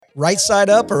Right side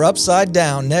up or upside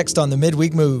down, next on the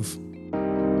Midweek Move.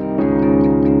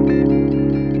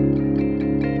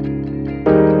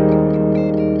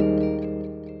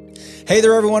 Hey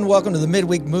there, everyone. Welcome to the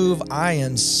Midweek Move. I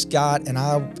am Scott, and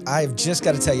I've just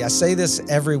got to tell you, I say this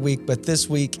every week, but this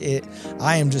week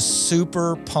I am just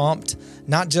super pumped,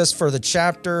 not just for the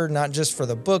chapter, not just for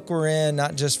the book we're in,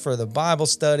 not just for the Bible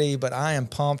study, but I am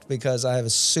pumped because I have a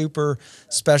super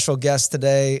special guest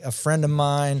today, a friend of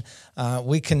mine.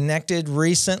 We connected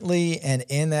recently, and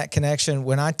in that connection,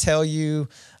 when I tell you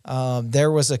there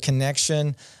was a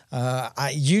connection,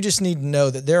 you just need to know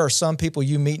that there are some people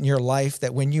you meet in your life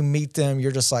that when you meet them,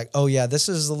 you're just like, oh yeah, this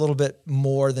is a little bit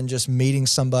more than just meeting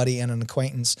somebody and an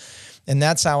acquaintance. And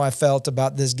that's how I felt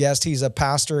about this guest. He's a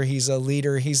pastor, he's a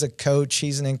leader, he's a coach,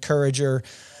 he's an encourager.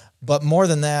 But more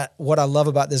than that, what I love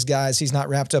about this guy is he's not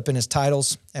wrapped up in his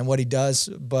titles and what he does,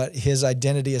 but his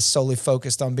identity is solely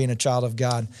focused on being a child of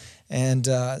God. And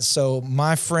so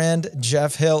my friend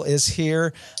Jeff Hill is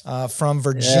here from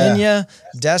Virginia,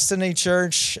 Destiny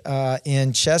Church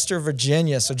in Chester,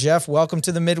 Virginia. So Jeff, welcome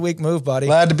to the Midweek Move, buddy.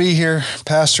 Glad to be here,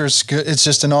 Pastor. It's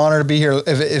just an honor to be here.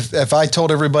 If I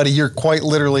told everybody you're quite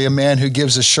literally a man who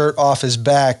gives a shirt off his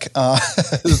back,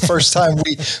 the first time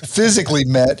we physically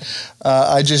met,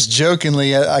 I just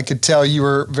jokingly, I could tell you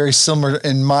were very similar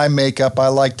in my makeup. I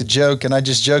like to joke, and I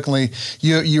just jokingly,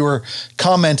 you were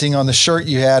commenting on the shirt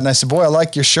you had, and I said, boy, I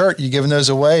like your shirt. You giving those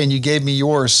away, and you gave me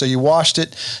yours. So you washed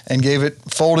it and gave it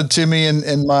folded to me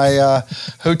in my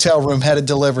hotel room, had it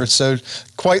delivered. So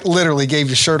quite literally gave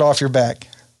your shirt off your back.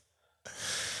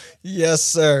 Yes,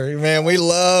 sir. Man, we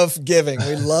love giving.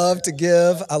 We love to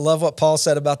give. I love what Paul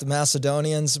said about the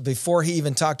Macedonians. Before he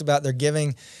even talked about their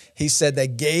giving, he said they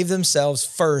gave themselves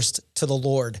first to the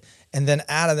Lord. And then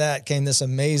out of that came this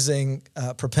amazing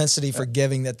propensity for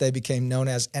giving that they became known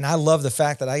as. And I love the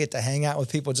fact that I get to hang out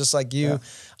with people just like you. Yeah.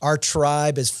 Our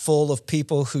tribe is full of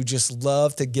people who just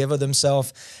love to give of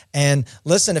themselves. And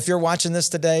listen, if you're watching this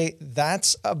today,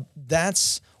 that's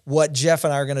what Jeff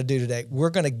and I are going to do today. We're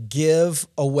going to give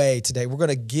away today. We're going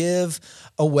to give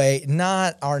away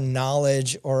not our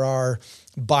knowledge or our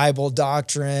Bible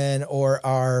doctrine or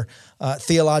our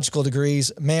theological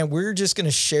degrees. Man, we're just going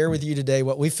to share with you today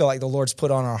what we feel like the Lord's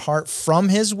put on our heart from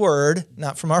His Word,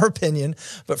 not from our opinion,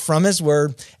 but from His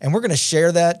Word. And we're going to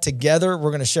share that together.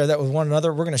 We're going to share that with one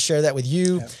another. We're going to share that with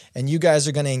you, and you guys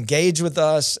are going to engage with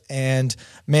us. And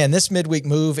man, this Midweek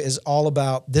Move is all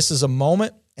about, this is a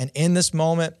moment, and in this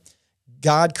moment,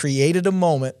 God created a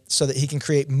moment so that He can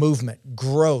create movement,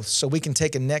 growth, so we can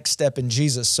take a next step in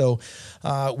Jesus. So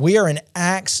we are in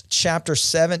Acts chapter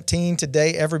 17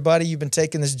 today, everybody. You've been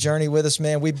taking this journey with us,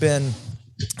 man. We've been,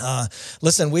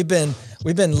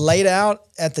 we've been laid out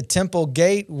at the temple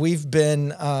gate. We've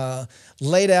been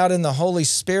laid out in the Holy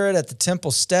Spirit at the temple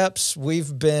steps.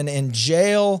 We've been in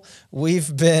jail. We've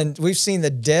seen the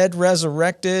dead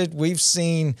resurrected. We've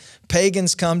seen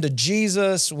pagans come to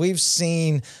Jesus. We've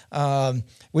seen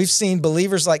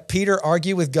believers like Peter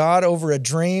argue with God over a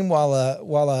dream while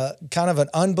a kind of an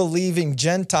unbelieving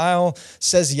Gentile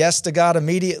says yes to God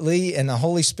immediately, and the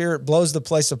Holy Spirit blows the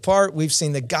place apart. We've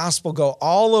seen the gospel go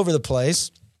all over the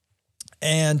place,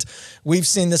 and we've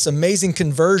seen this amazing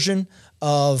conversion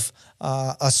of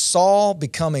a Saul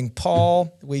becoming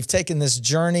Paul. We've taken this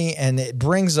journey, and it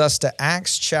brings us to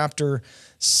Acts chapter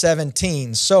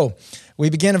 17. So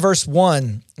we begin in verse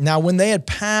 1. Now, when they had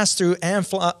passed through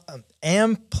Amphipolis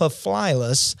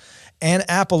and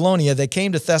Apollonia, they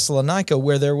came to Thessalonica,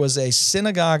 where there was a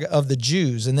synagogue of the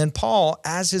Jews. And then Paul,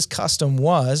 as his custom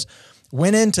was,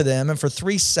 went into them, and for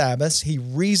 3 Sabbaths he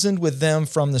reasoned with them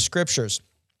from the Scriptures.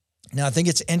 Now, I think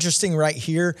it's interesting right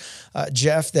here,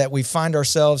 Jeff, that we find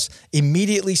ourselves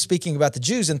immediately speaking about the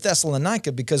Jews in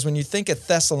Thessalonica, because when you think of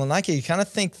Thessalonica, you kind of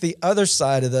think the other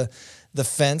side of the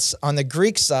fence on the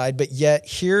Greek side, but yet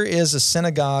here is a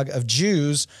synagogue of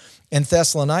Jews in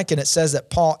Thessalonica, and it says that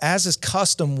Paul, as his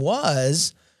custom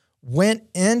was, went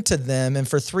into them, and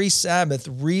for 3 Sabbaths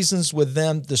reasons with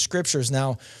them the Scriptures.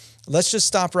 Now, let's just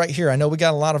stop right here. I know we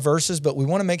got a lot of verses, but we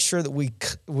want to make sure that we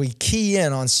key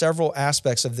in on several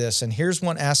aspects of this. And here's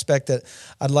one aspect that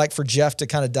I'd like for Jeff to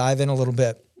kind of dive in a little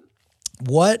bit.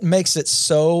 What makes it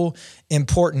so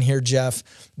important here, Jeff,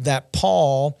 that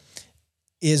Paul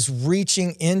is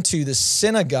reaching into the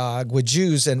synagogue with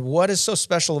Jews, and what is so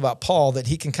special about Paul that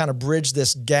he can kind of bridge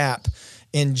this gap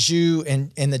in Jew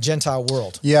and in the Gentile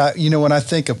world? Yeah, when I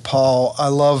think of Paul, I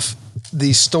love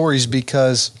these stories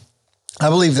because I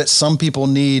believe that some people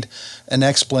need an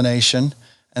explanation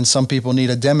and some people need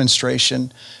a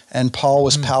demonstration, and Paul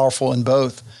was powerful in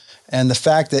both. And the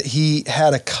fact that he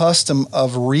had a custom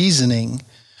of reasoning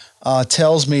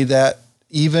tells me that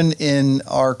even in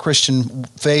our Christian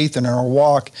faith and in our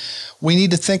walk, we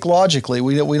need to think logically.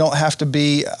 We don't have to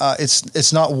be,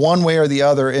 it's not one way or the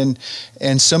other.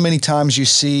 And so many times you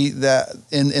see that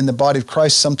in the body of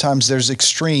Christ, sometimes there's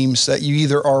extremes that you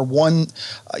either are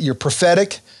you're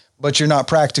prophetic, but you're not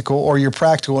practical, or you're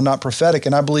practical and not prophetic.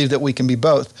 And I believe that we can be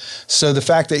both. So the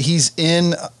fact that he's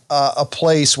in a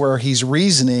place where he's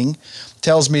reasoning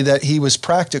tells me that he was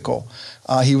practical.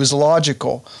 He was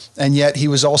logical, and yet he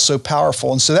was also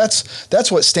powerful. And so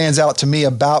that's what stands out to me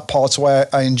about Paul. It's why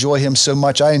I enjoy him so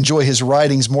much. I enjoy his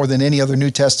writings more than any other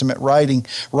New Testament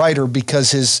writer,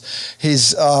 because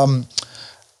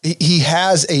he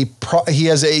has a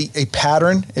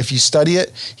pattern. If you study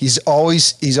it, he's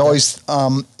always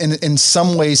in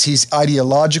some ways he's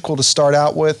ideological to start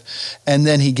out with, and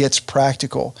then he gets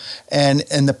practical, and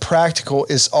the practical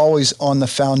is always on the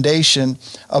foundation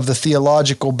of the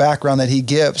theological background that he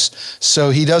gives. So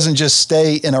he doesn't just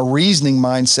stay in a reasoning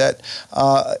mindset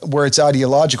where it's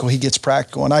ideological. He gets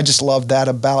practical, and I just love that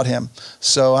about him.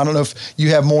 So I don't know if you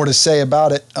have more to say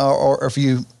about it, or if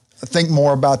you think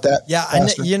more about that. Yeah,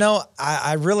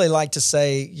 I really like to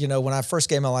say, when I first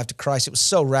gave my life to Christ, it was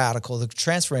so radical. The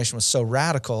transformation was so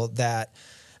radical that,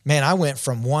 man, I went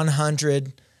from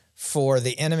 100 for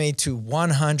the enemy to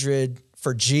 100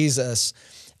 for Jesus.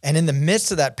 And in the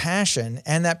midst of that passion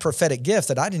and that prophetic gift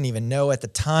that I didn't even know at the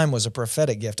time was a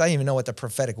prophetic gift, I didn't even know what the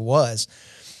prophetic was.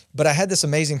 But I had this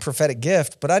amazing prophetic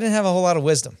gift, but I didn't have a whole lot of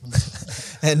wisdom.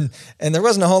 and there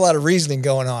wasn't a whole lot of reasoning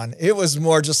going on. It was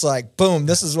more just like, boom,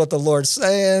 this is what the Lord's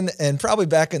saying. And probably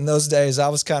back in those days, I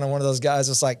was kind of one of those guys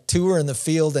that's like, two are in the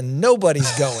field and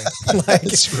nobody's going.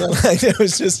 It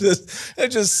was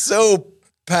just so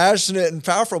passionate and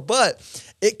powerful. But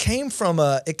it came from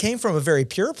a very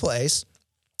pure place,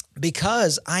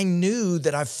 because I knew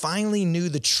that I finally knew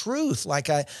the truth. Like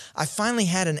I finally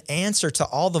had an answer to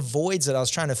all the voids that I was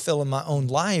trying to fill in my own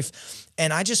life.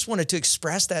 And I just wanted to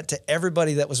express that to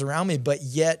everybody that was around me. But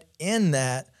yet in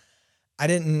that, I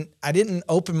didn't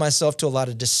open myself to a lot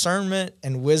of discernment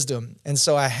and wisdom. And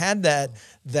so I had that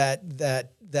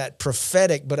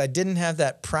prophetic, but I didn't have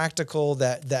that practical,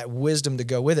 that wisdom to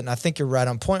go with it. And I think you're right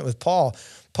on point with Paul.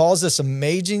 Paul's this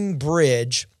amazing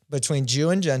bridge between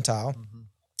Jew and Gentile.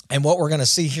 And what we're going to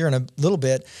see here in a little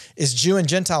bit is Jew and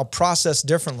Gentile process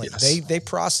differently. Yes. They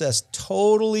process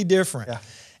totally different. Yeah.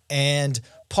 And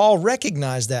Paul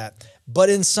recognized that. But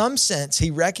in some sense, he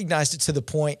recognized it to the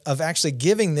point of actually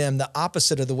giving them the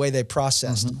opposite of the way they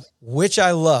processed, which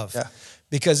I love. Yeah.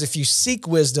 Because if you seek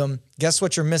wisdom, guess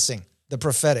what you're missing? The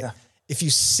prophetic. Yeah. If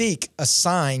you seek a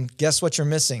sign, guess what you're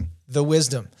missing? The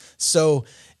wisdom. So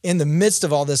in the midst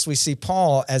of all this, we see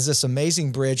Paul as this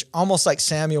amazing bridge, almost like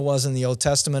Samuel was in the Old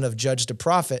Testament of judge to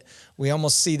prophet. We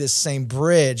almost see this same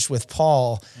bridge with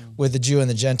Paul with the Jew and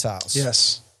the Gentiles.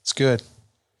 Yes, it's good.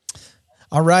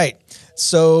 All right.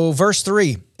 So verse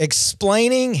 3,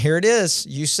 explaining, here it is,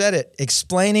 you said it,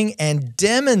 explaining and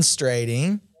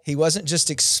demonstrating. He wasn't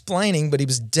just explaining, but he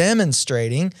was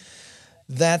demonstrating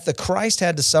that the Christ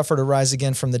had to suffer to rise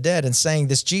again from the dead, and saying,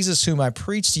 this Jesus whom I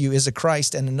preach to you is a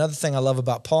Christ. And another thing I love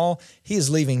about Paul, he is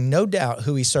leaving no doubt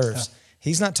who he serves. Yeah.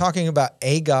 He's not talking about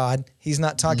a God. He's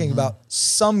not talking about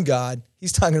some God.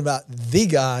 He's talking about the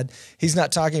God. He's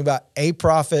not talking about a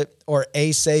prophet or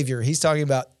a savior. He's talking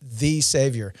about the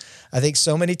Savior. I think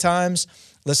so many times,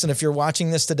 listen, if you're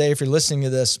watching this today, if you're listening to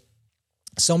this,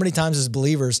 so many times as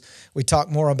believers, we talk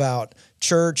more about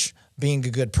church, being a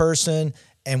good person,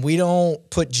 and we don't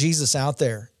put Jesus out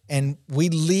there. And we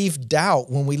leave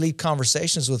doubt when we leave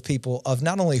conversations with people of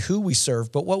not only who we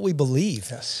serve, but what we believe.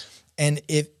 Yes. And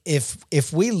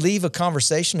if we leave a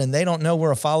conversation and they don't know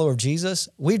we're a follower of Jesus,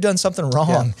 we've done something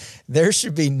wrong. Yeah. There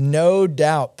should be no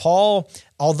doubt. Paul,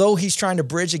 although he's trying to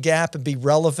bridge a gap and be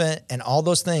relevant and all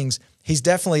those things, he's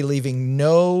definitely leaving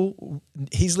no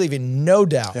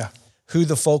doubt. Yeah. Who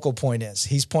the focal point is.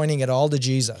 He's pointing it all to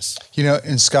Jesus.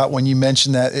 And Scott, when you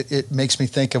mentioned that, it makes me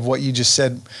think of what you just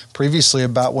said previously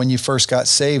about when you first got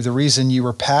saved. The reason you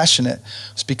were passionate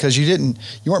was because you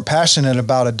weren't passionate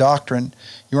about a doctrine.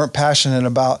 You weren't passionate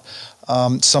about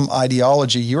some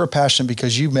ideology. You were passionate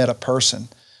because you met a person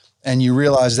and you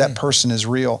realized that person is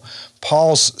real.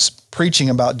 Paul's preaching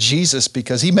about Jesus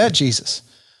because he met Jesus.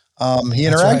 He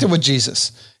interacted with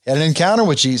Jesus. Had an encounter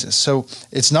with Jesus. So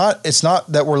it's not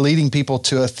that we're leading people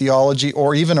to a theology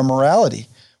or even a morality.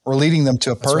 We're leading them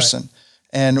to a person. Right.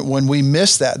 And when we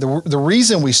miss that, the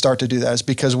reason we start to do that is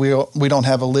because we don't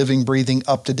have a living, breathing,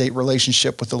 up-to-date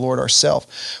relationship with the Lord ourselves.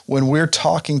 When we're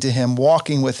talking to him,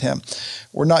 walking with him,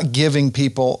 we're not giving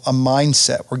people a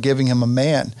mindset. We're giving him a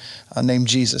man named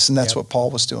Jesus. And that's what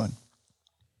Paul was doing.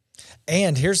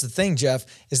 And here's the thing, Jeff,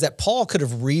 is that Paul could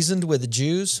have reasoned with the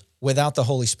Jews without the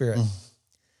Holy Spirit.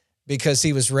 Because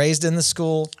he was raised in the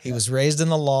school, he was raised in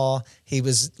the law, he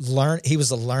was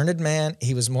a learned man,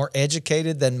 he was more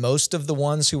educated than most of the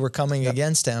ones who were coming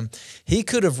against him. He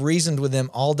could have reasoned with them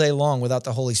all day long without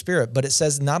the Holy Spirit, but it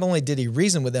says not only did he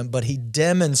reason with them, but he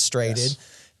demonstrated,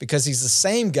 because he's the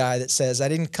same guy that says, I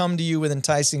didn't come to you with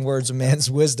enticing words of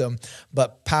man's wisdom,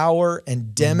 but power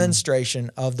and demonstration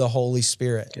of the Holy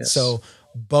Spirit. Yes. So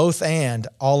both and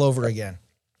all over again.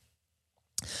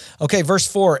 Okay,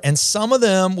 verse 4, and some of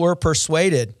them were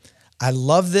persuaded. I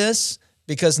love this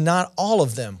because not all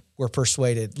of them were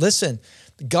persuaded. Listen,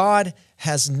 God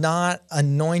has not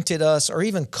anointed us or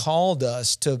even called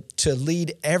us to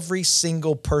lead every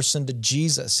single person to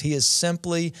Jesus. He has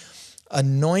simply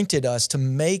anointed us to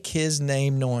make his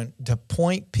name known, to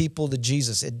point people to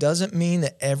Jesus. It doesn't mean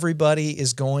that everybody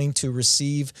is going to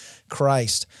receive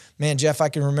Christ. Man, Jeff, I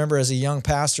can remember as a young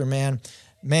pastor, man,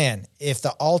 if the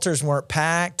altars weren't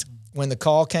packed when the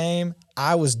call came,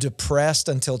 I was depressed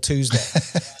until Tuesday.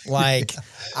 Like,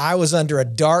 I was under a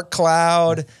dark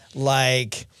cloud.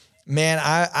 Like, man,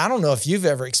 I don't know if you've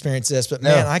ever experienced this, but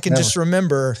man, I can just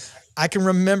remember,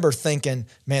 thinking,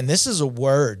 man, this is a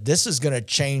word. This is going to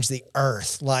change the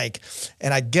earth. Like,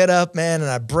 and I get up, man, and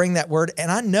I bring that word, and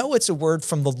I know it's a word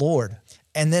from the Lord.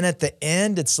 And then at the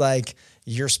end, it's like,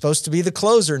 you're supposed to be the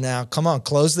closer now. Come on,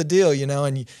 close the deal,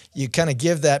 and you kind of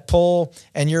give that pull,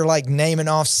 and you're like naming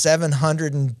off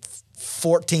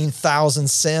 714,000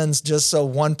 sins just so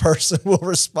one person will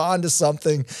respond to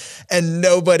something, and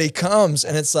nobody comes.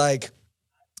 And it's like,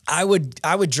 I would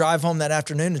drive home that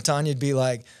afternoon, and Tanya'd be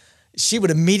like, she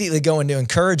would immediately go into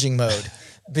encouraging mode.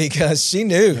 Because she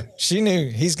knew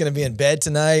he's going to be in bed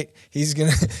tonight. He's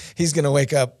going to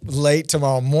wake up late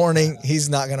tomorrow morning. He's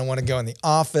not going to want to go in the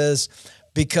office,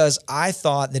 because I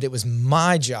thought that it was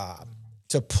my job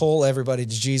to pull everybody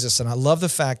to Jesus. And I love the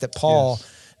fact that Paul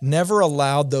never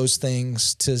allowed those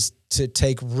things to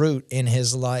take root in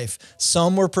his life.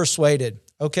 Some were persuaded.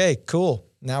 Okay, cool.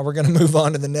 Now we're going to move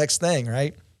on to the next thing,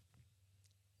 right?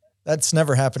 That's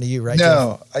never happened to you, right?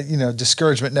 No,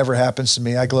 discouragement never happens to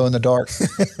me. I glow in the dark.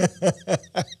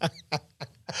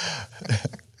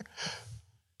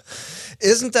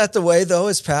 Isn't that the way, though,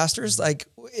 as pastors? Like,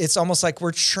 it's almost like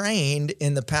we're trained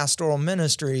in the pastoral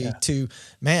ministry to,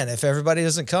 man, if everybody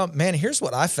doesn't come, man, here's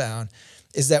what I found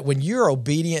is that when you're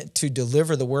obedient to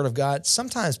deliver the word of God,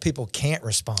 sometimes people can't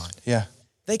respond. Yeah.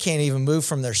 They can't even move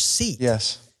from their seat.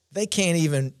 Yes. They can't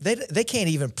even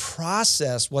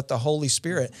process what the Holy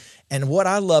Spirit. And what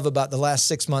I love about the last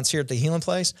 6 months here at the Healing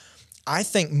Place, I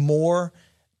think more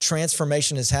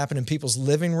transformation has happened in people's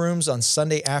living rooms on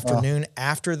Sunday afternoon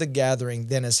after the gathering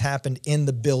than has happened in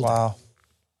the building.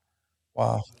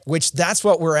 Wow. Which that's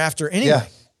what we're after anyway. Yeah.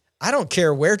 I don't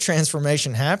care where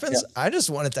transformation happens. I just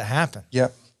want it to happen.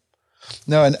 Yep.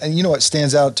 No, and you know what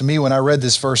stands out to me when I read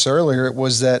this verse earlier, it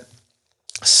was that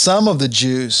some of the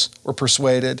Jews were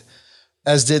persuaded,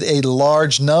 as did a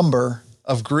large number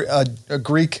of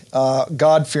Greek,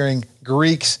 God-fearing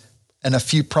Greeks and a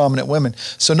few prominent women.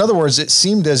 So in other words, it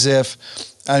seemed as if,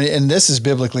 and this is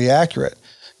biblically accurate,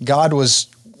 God was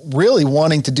really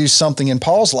wanting to do something in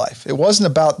Paul's life. It wasn't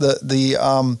about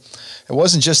it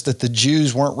wasn't just that the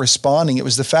Jews weren't responding. It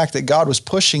was the fact that God was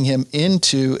pushing him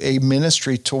into a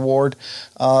ministry toward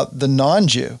the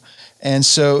non-Jew. And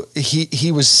so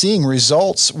he was seeing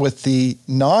results with the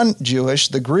non-Jewish,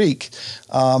 the Greek,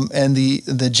 and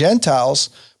the Gentiles,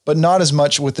 but not as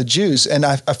much with the Jews. And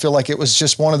I feel like it was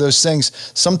just one of those things.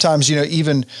 Sometimes,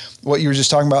 even what you were just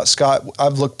talking about, Scott,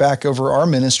 I've looked back over our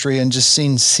ministry and just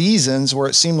seen seasons where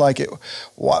it seemed like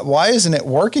why isn't it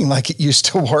working like it used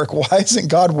to work? Why isn't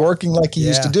God working like he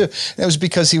used to do? And it was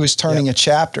because he was turning a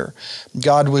chapter.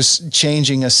 God was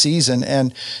changing a season.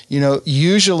 And,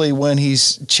 usually when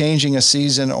he's changing a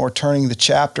season or turning the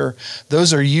chapter,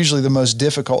 those are usually the most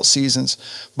difficult seasons.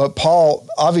 But Paul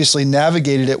obviously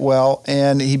navigated it well,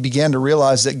 and he began to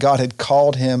realize that God had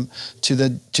called him to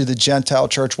the Gentile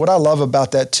church. What I love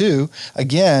about that too,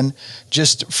 again,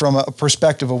 just from a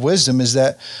perspective of wisdom, is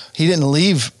that he didn't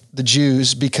leave the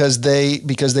Jews because they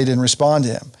didn't respond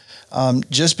to him.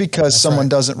 Just because someone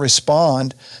doesn't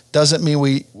respond doesn't mean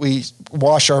we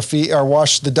wash our feet or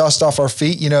wash the dust off our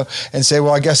feet, and say,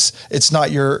 well, I guess it's not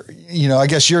I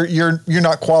guess you're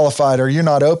not qualified or you're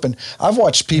not open. I've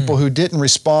watched people who didn't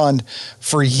respond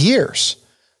for years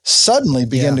suddenly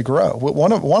begin to grow.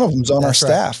 One of them's on our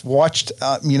staff. Watched,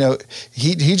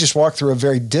 he just walked through a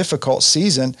very difficult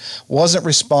season, wasn't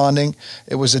responding.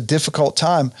 It was a difficult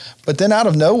time, but then out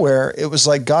of nowhere, it was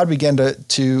like God began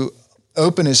to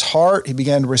open his heart. He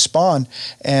began to respond.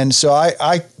 And so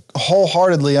I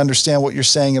wholeheartedly understand what you're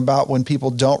saying about when people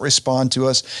don't respond to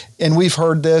us. And we've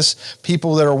heard this.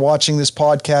 People that are watching this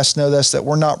podcast know this, that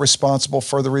we're not responsible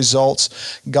for the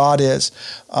results. God is.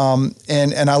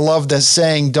 And I love that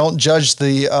saying, don't judge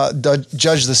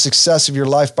the success of your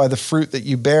life by the fruit that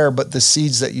you bear, but the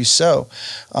seeds that you sow.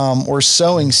 We're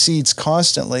sowing seeds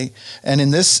constantly. And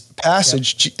in this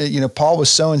passage, Paul was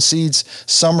sowing seeds.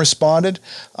 Some responded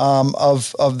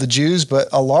of the Jews, but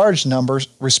a large number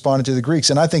responded to the Greeks.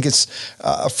 And I think it's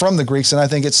from the Greeks, and I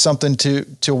think it's something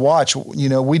to watch.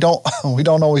 We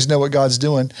don't always know what God's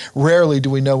doing. Rarely do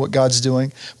we know what God's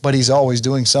doing, but He's always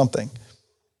doing something.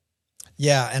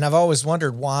 Yeah, and I've always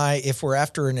wondered why, if we're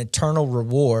after an eternal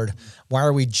reward, why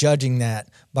are we judging that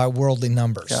by worldly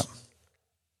numbers? Yeah.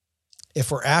 If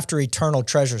we're after eternal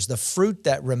treasures, the fruit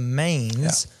that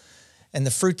remains, and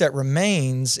the fruit that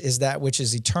remains is that which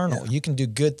is eternal. Yeah. You can do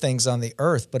good things on the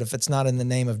earth, but if it's not in the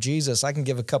name of Jesus, I can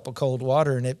give a cup of cold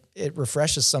water and it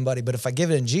refreshes somebody. But if I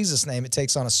give it in Jesus' name, it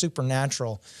takes on a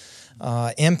supernatural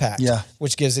impact,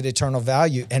 which gives it eternal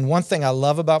value. And one thing I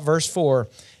love about verse 4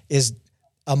 is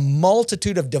a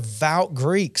multitude of devout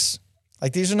Greeks.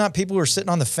 Like, these are not people who are sitting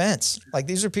on the fence. Like,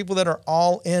 these are people that are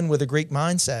all in with a Greek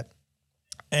mindset.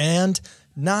 And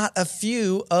not a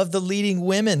few of the leading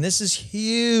women. This is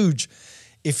huge.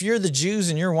 If you're the Jews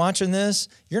and you're watching this,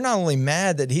 you're not only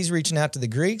mad that he's reaching out to the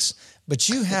Greeks, but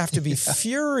you have to be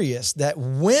furious that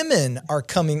women are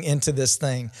coming into this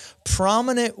thing.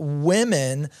 Prominent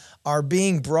women are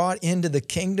being brought into the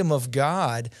kingdom of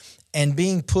God and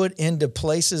being put into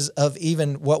places of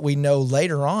even what we know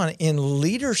later on in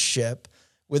leadership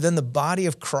within the body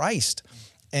of Christ.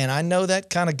 And I know that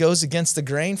kind of goes against the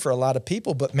grain for a lot of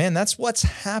people, but man, that's what's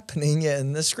happening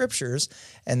in the scriptures,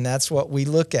 and that's what we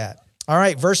look at. All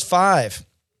right, verse 5.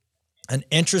 An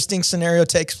interesting scenario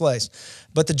takes place.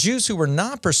 But the Jews who were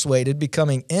not persuaded,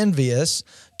 becoming envious,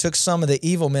 took some of the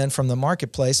evil men from the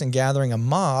marketplace and, gathering a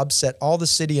mob, set all the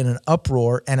city in an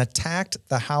uproar and attacked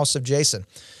the house of Jason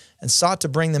and sought to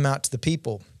bring them out to the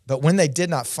people. But when they did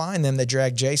not find them, they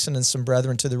dragged Jason and some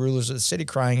brethren to the rulers of the city,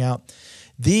 crying out,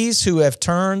 "These who have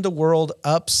turned the world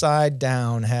upside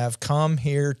down have come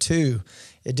here too."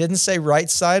 It didn't say right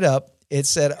side up. It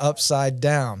said upside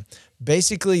down.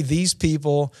 Basically, these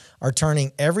people are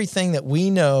turning everything that we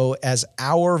know as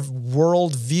our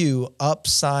worldview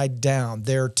upside down.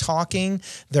 They're talking,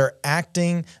 they're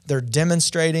acting, they're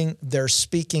demonstrating, they're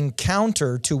speaking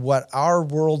counter to what our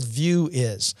worldview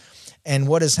is. And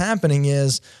what is happening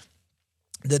is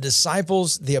the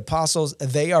disciples, the apostles,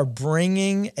 they are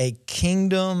bringing a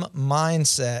kingdom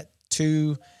mindset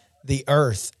to the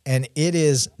earth, and it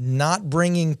is not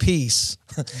bringing peace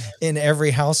in every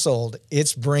household.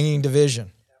 It's bringing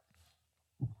division.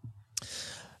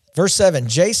 Verse 7,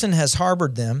 Jason has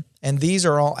harbored them, and these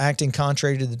are all acting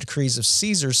contrary to the decrees of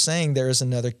Caesar, saying there is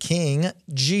another king,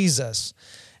 Jesus.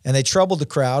 And they troubled the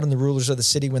crowd and the rulers of the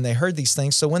city when they heard these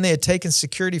things. So when they had taken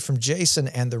security from Jason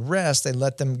and the rest, they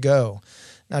let them go.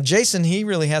 Now, Jason, he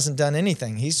really hasn't done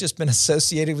anything. He's just been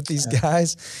associated with these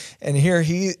guys. And here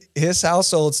his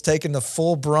household's taken the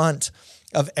full brunt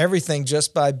of everything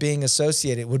just by being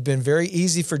associated. It would have been very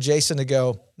easy for Jason to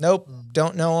go, nope,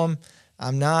 don't know him.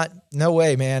 I'm not, no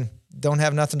way, man. Don't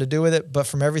have nothing to do with it. But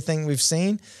from everything we've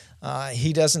seen,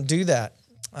 he doesn't do that.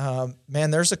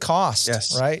 Man, there's a cost,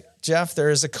 right? Jeff, there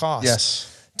is a cost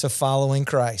to following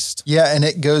Christ. Yeah, and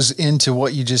it goes into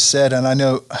what you just said. And I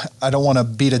know I don't want to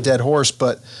beat a dead horse,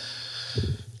 but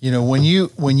when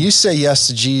you say yes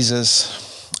to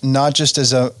Jesus, not just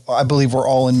I believe we're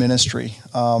all in ministry.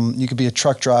 You could be a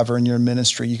truck driver and you're in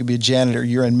ministry. You could be a janitor,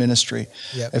 you're in ministry.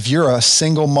 Yep. If you're a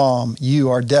single mom, you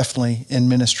are definitely in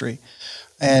ministry.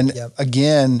 And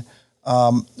again,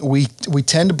 we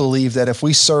tend to believe that if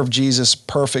we serve Jesus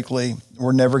perfectly,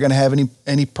 we're never going to have any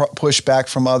pushback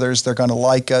from others. They're going to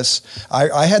like us.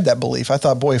 I had that belief. I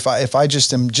thought, boy, if I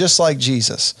just am just like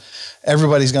Jesus,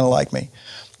 everybody's going to like me.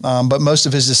 But most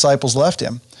of his disciples left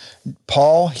him.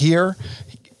 Paul here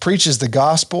preaches the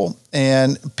gospel,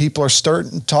 and people are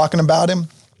talking about him,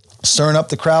 stirring up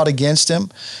the crowd against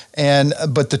him.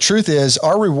 But the truth is,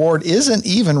 our reward isn't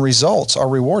even results. Our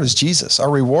reward is Jesus. Our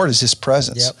reward is his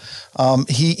presence. Yep.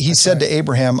 He said to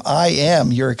Abraham, "I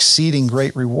am your exceeding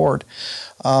great reward."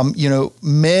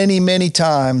 Many, many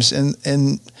times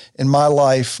in my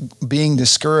life, being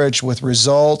discouraged with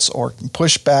results or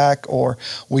pushback, or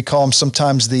we call them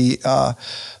sometimes the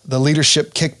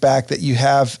leadership kickback that you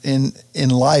have in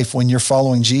life when you're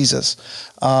following Jesus.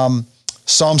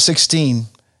 Psalm 16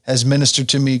 has ministered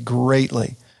to me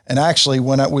greatly. And actually,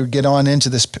 when we get on into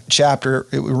this chapter,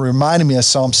 it reminded me of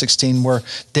Psalm 16, where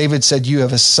David said, "You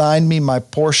have assigned me my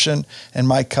portion and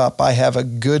my cup. I have a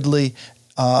goodly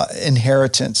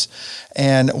inheritance.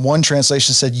 And one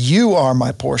translation said, "You are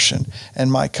my portion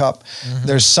and my cup." Mm-hmm.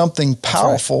 There's something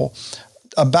powerful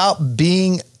about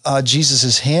being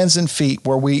Jesus's hands and feet,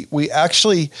 where we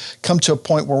actually come to a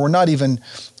point where we're not even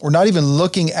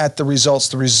looking at the results.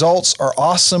 The results are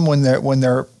awesome when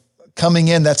they're coming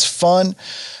in. That's fun.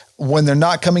 When they're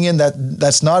not coming in,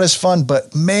 that's not as fun.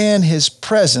 But man, his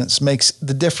presence makes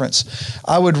the difference.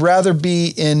 I would rather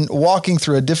be walking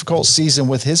through a difficult season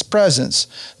with his presence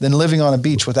than living on a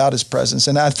beach without his presence.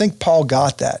 And I think Paul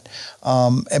got that.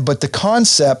 But the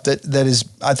concept that is,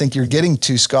 I think you're getting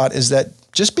to, Scott, is that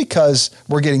just because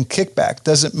we're getting kickback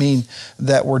doesn't mean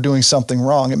that we're doing something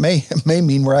wrong. It may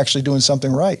mean we're actually doing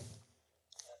something right.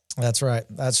 That's right.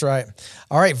 That's right.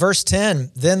 All right, verse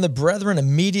 10, then the brethren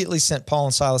immediately sent Paul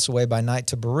and Silas away by night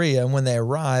to Berea, and when they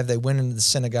arrived, they went into the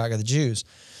synagogue of the Jews.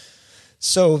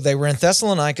 So they were in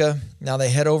Thessalonica. Now they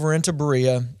head over into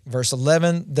Berea. Verse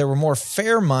 11, they were more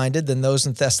fair-minded than those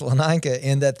in Thessalonica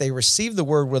in that they received the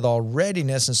word with all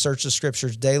readiness and searched the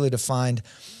scriptures daily to find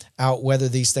out whether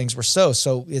these things were so.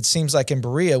 So it seems like in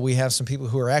Berea, we have some people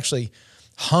who are actually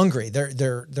hungry.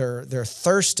 They're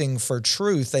thirsting for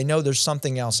truth. They know there's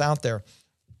something else out there.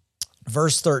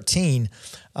 Verse 13,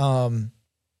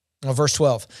 verse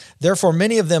 12. Therefore,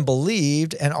 many of them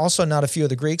believed, and also not a few of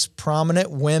the Greeks, prominent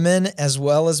women as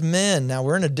well as men. Now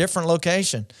we're in a different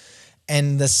location,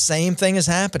 and the same thing is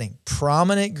happening.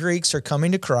 Prominent Greeks are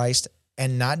coming to Christ,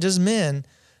 and not just men,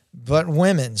 but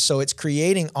women. So it's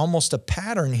creating almost a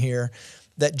pattern here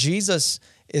that Jesus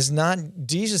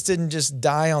didn't just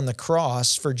die on the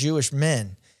cross for Jewish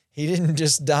men. He didn't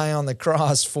just die on the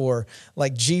cross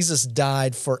Jesus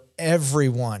died for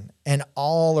everyone, and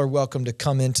all are welcome to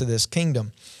come into this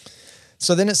kingdom.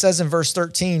 So then it says in verse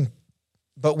 13,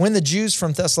 but when the Jews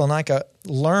from Thessalonica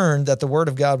learned that the word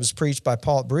of God was preached by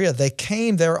Paul at Berea, they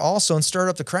came there also and stirred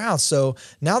up the crowd. So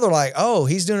now they're like, oh,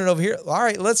 he's doing it over here. All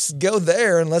right, let's go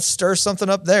there and let's stir something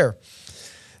up there.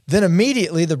 Then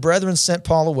immediately the brethren sent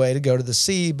Paul away to go to the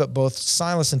sea, but both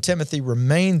Silas and Timothy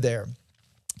remained there.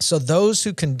 So those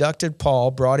who conducted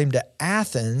Paul brought him to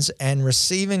Athens, and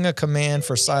receiving a command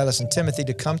for Silas and Timothy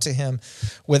to come to him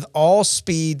with all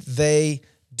speed, they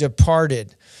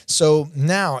departed. So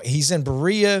now he's in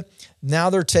Berea. Now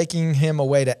they're taking him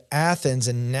away to Athens,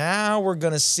 and now we're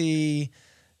going to see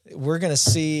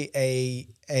a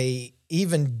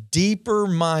even deeper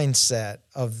mindset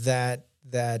of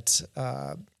that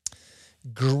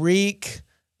Greek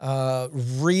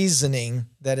reasoning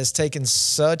that has taken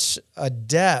such a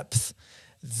depth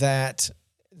that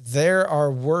there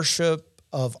are worship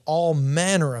of all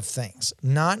manner of things,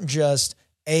 not just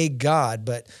a God,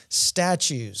 but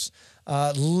statues,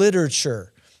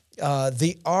 literature,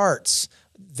 the arts.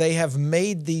 They have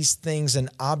made these things an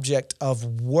object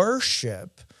of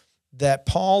worship that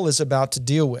Paul is about to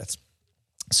deal with.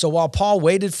 So while Paul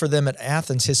waited for them at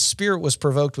Athens, his spirit was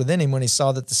provoked within him when he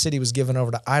saw that the city was given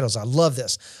over to idols. I love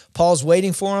this. Paul's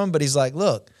waiting for them, but he's like,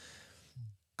 look,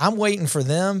 I'm waiting for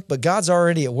them, but God's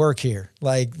already at work here.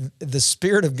 Like, the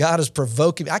Spirit of God is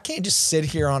provoking me. I can't just sit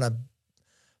here on a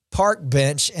park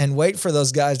bench and wait for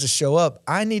those guys to show up.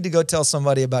 I need to go tell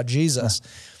somebody about Jesus.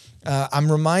 I'm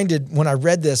reminded, when I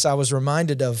read this, I was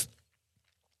reminded of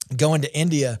going to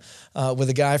India with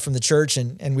a guy from the church,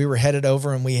 and we were headed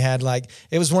over, and we had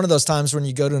it was one of those times when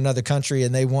you go to another country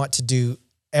and they want to do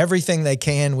everything they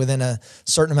can within a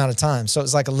certain amount of time. So it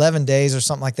was 11 days or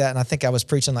something like that. And I think I was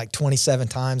preaching 27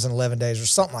 times in 11 days or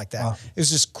something like that. Wow. It was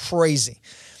just crazy.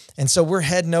 And so we're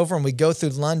heading over, and we go through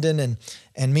London,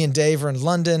 and me and Dave are in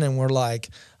London, and we're like,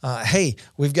 hey,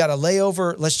 we've got a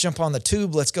layover. Let's jump on the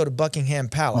tube. Let's go to Buckingham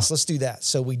Palace. Let's do that.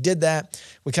 So we did that.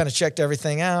 We kind of checked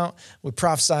everything out. We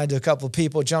prophesied to a couple of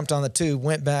people, jumped on the tube,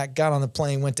 went back, got on the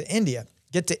plane, went to India.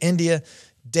 Get to India.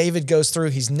 David goes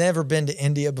through. He's never been to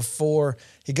India before.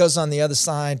 He goes on the other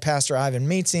side. Pastor Ivan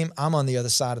meets him. I'm on the other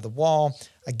side of the wall.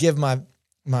 I give my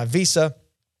visa.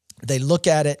 They look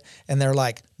at it, and they're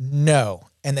like, no.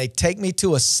 And they take me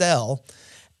to a cell,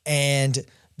 and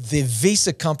the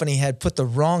visa company had put the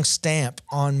wrong stamp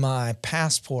on my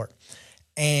passport,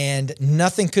 and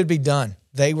nothing could be done.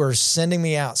 They were sending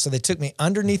me out. So they took me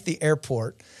underneath the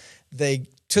airport. They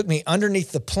took me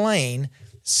underneath the plane,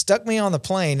 stuck me on the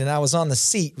plane, and I was on the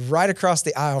seat right across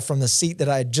the aisle from the seat that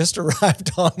I had just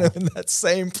arrived on in that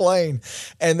same plane.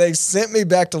 And they sent me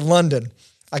back to London.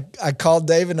 I called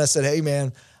David and I said, hey,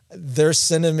 man, they're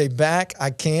sending me back. I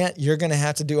can't. You're going to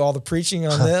have to do all the preaching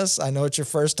on this. I know it's your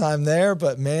first time there,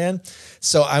 but man.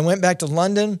 So I went back to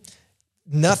London.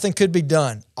 Nothing could be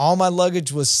done. All my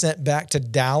luggage was sent back to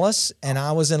Dallas, and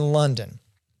I was in London.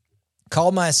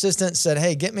 Called my assistant, said,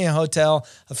 hey, get me a hotel.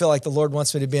 I feel like the Lord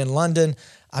wants me to be in London.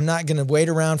 I'm not going to wait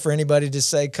around for anybody to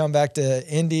say, come back to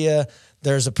India.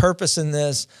 There's a purpose in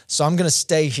this. So I'm going to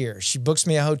stay here. She books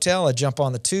me a hotel. I jump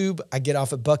on the tube. I get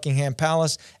off at Buckingham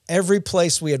Palace. Every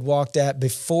place we had walked at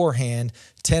beforehand,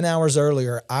 10 hours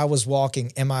earlier, I was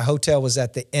walking, and my hotel was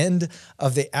at the end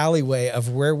of the alleyway of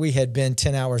where we had been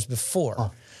 10 hours before.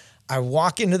 Oh. I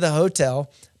walk into the hotel.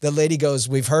 The lady goes,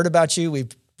 we've heard about you. We've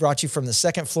brought you from the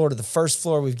second floor to the first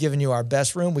floor. We've given you our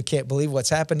best room. We can't believe what's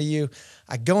happened to you.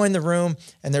 I go in the room,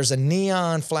 and there's a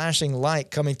neon flashing light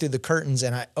coming through the curtains,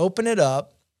 and I open it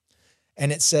up,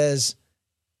 and it says,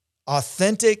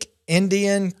 authentic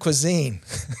Indian cuisine.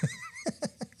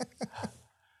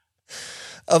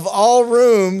 Of all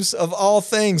rooms, of all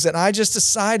things. And I just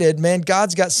decided, man,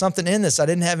 God's got something in this. I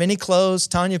didn't have any clothes.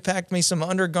 Tanya packed me some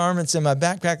undergarments in my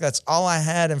backpack. That's all I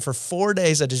had. And for 4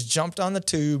 days, I just jumped on the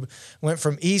tube, went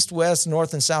from east, west,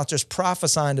 north, and south, just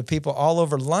prophesying to people all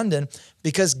over London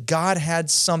because God had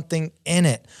something in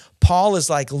it. Paul is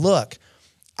like, look,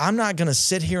 I'm not going to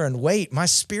sit here and wait. My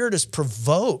spirit is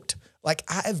provoked. Like,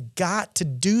 I've got to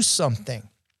do something.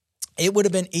 It would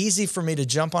have been easy for me to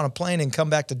jump on a plane and come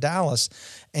back to Dallas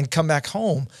and come back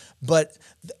home. But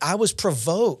I was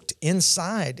provoked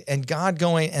inside, and God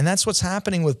going, and that's what's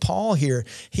happening with Paul here.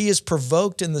 He is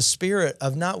provoked in the spirit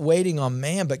of not waiting on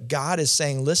man, but God is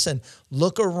saying, listen,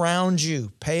 look around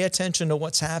you. Pay attention to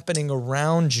what's happening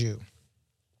around you.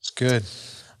 It's good.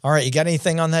 All right. You got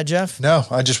anything on that, Jeff? No,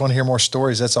 I just want to hear more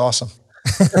stories. That's awesome.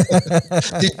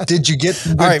 did you get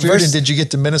good food, and did you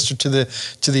get to minister to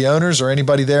the owners or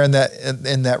anybody there in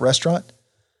that restaurant?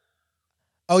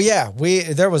 Oh yeah,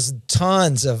 there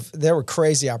were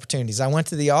crazy opportunities. I went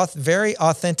to the very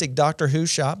authentic Doctor Who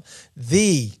shop,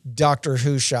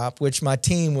 which my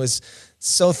team was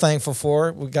so thankful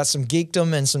for. We got some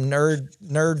geekdom and some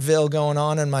nerdville going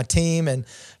on in my team, and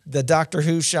the Doctor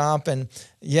Who shop. And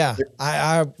yeah,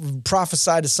 I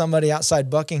prophesied to somebody outside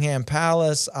Buckingham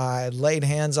Palace. I laid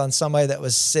hands on somebody that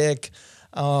was sick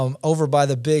over by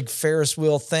the big Ferris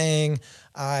wheel thing.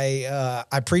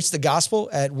 I preached the gospel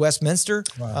at Westminster,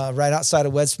 wow. Right outside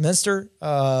of Westminster,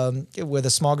 with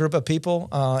a small group of people.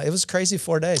 It was crazy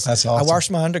 4 days. That's awesome. I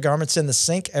washed my undergarments in the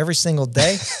sink every single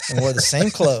day and wore the same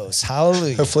clothes.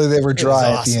 Hallelujah. Hopefully they were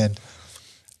dry at the end.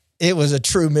 It was a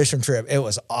true mission trip. It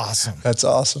was awesome. That's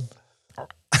awesome.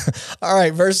 All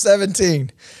right, verse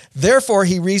 17. Therefore,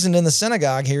 he reasoned in the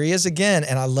synagogue. Here he is again.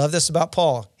 And I love this about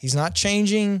Paul. He's not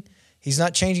changing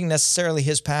necessarily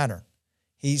his pattern.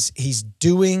 He's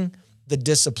doing the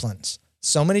disciplines.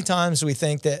 So many times we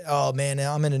think that, oh man,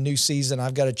 I'm in a new season.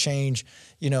 I've got to change.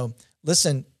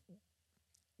 Listen,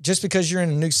 just because you're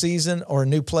in a new season or a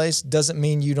new place doesn't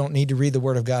mean you don't need to read the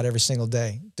Word of God every single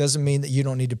day. Doesn't mean that you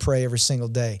don't need to pray every single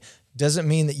day. Doesn't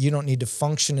mean that you don't need to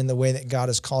function in the way that God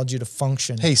has called you to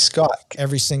function. Hey, Scott,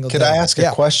 every single day. Could I ask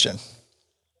a question?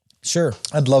 Sure.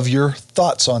 I'd love your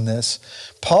thoughts on this.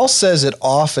 Paul says it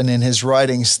often in his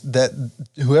writings that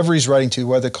whoever he's writing to,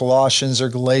 whether Colossians or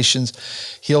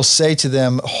Galatians, he'll say to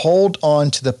them, hold on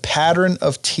to the pattern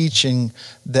of teaching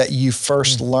that you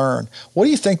first learned. What do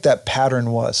you think that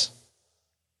pattern was?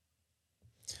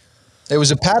 It was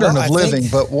a pattern of living,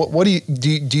 but what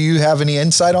do you have any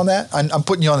insight on that? I'm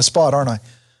putting you on the spot, aren't I?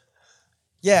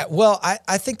 Yeah, well,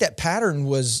 I think that pattern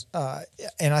was,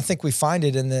 and I think we find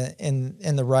it in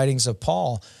the writings of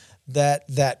Paul,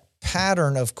 that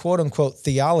pattern of quote unquote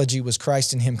theology was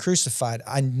Christ and him crucified.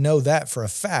 I know that for a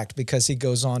fact because he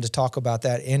goes on to talk about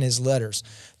that in his letters.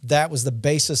 That was the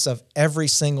basis of every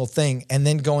single thing. And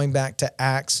then going back to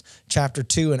Acts chapter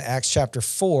 2 and Acts chapter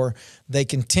 4, they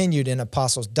continued in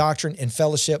apostles' doctrine and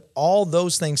fellowship. All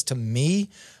those things to me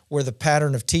were the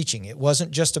pattern of teaching. It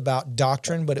wasn't just about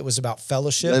doctrine, but it was about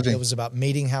fellowship. Living. It was about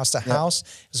meeting house to house.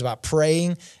 It was about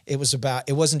praying. It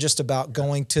wasn't just about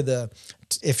going to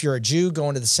if you're a Jew,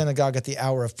 going to the synagogue at the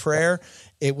hour of prayer.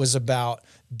 It was about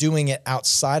doing it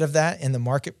outside of that in the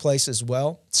marketplace as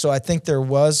well. So I think there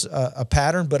was a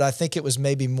pattern, but I think it was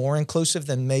maybe more inclusive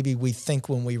than maybe we think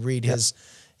when we read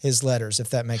his letters, if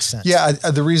that makes sense. Yeah,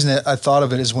 the reason that I thought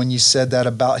of it is when you said that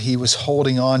about he was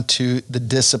holding on to the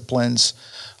disciplines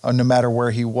no matter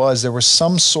where he was, there was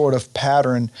some sort of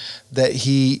pattern that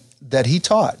he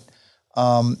taught.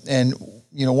 And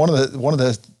one of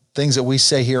the things that we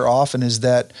say here often is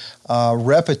that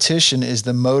repetition is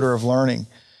the motor of learning.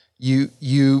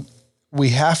 We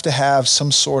have to have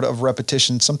some sort of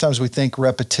repetition. Sometimes we think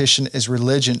repetition is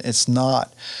religion. It's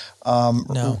not.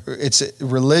 No. It's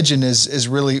religion is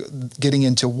really getting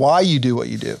into why you do what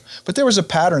you do. But there was a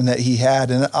pattern that he had,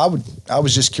 and I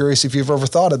was just curious if you've ever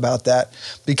thought about that,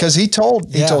 because he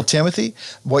told Timothy,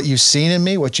 what you've seen in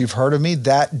me, what you've heard of me,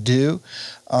 that do.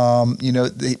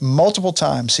 Multiple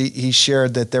times he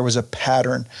shared that there was a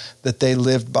pattern that they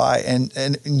lived by,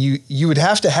 and you would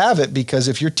have to have it, because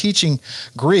if you're teaching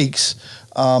Greeks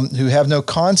who have no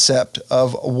concept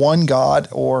of one God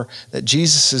or that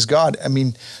Jesus is God. I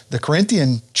mean, the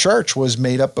Corinthian church was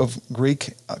made up of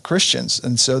Greek Christians,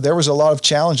 and so there was a lot of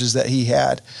challenges that he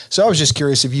had. So I was just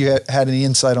curious if you had any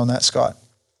insight on that, Scott.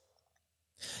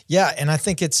 Yeah, and I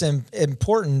think it's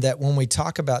important that when we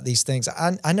talk about these things,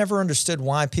 I never understood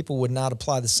why people would not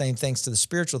apply the same things to the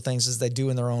spiritual things as they do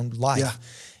in their own life. Yeah.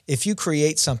 If you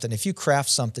create something, if you craft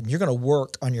something, you're going to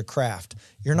work on your craft.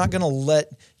 You're not going to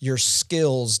let your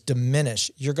skills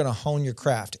diminish. You're going to hone your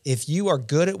craft. If you are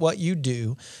good at what you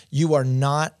do, you are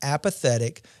not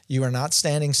apathetic. You are not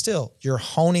standing still. You're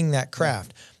honing that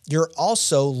craft. You're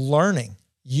also learning.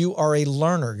 You are a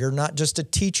learner. You're not just a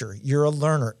teacher. You're a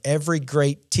learner. Every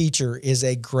great teacher is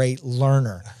a great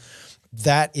learner.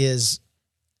 That is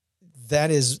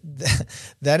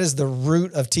the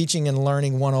root of teaching and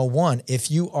learning 101. If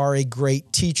you are a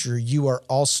great teacher, you are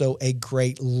also a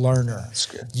great learner. That's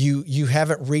good. You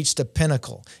haven't reached a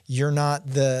pinnacle. You're not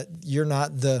the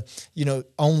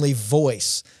only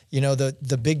voice.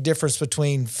 The big difference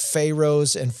between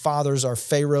pharaohs and fathers are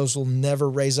pharaohs will never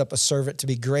raise up a servant to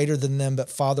be greater than them, but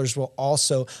fathers will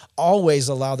also always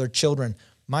allow their children,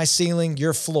 my ceiling,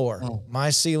 your floor.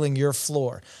 My ceiling, your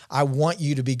floor. I want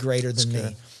you to be greater than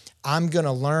me. I'm going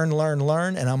to learn,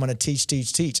 and I'm going to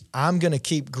teach. I'm going to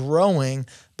keep growing,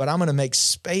 but I'm going to make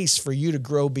space for you to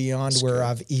grow beyond where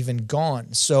I've even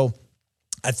gone. So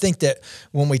I think that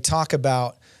when we talk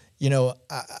about,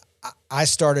 I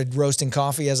started roasting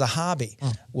coffee as a hobby.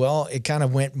 Well, it kind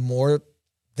of went more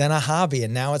than a hobby,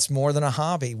 and now it's more than a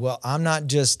hobby. Well, I'm not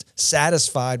just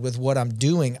satisfied with what I'm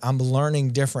doing. I'm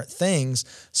learning different things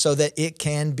so that it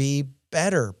can be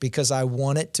better, because I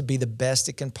want it to be the best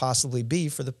it can possibly be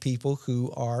for the people who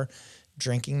are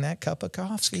drinking that cup of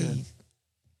coffee.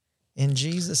 In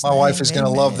Jesus' name. My wife is going to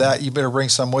love that. You better bring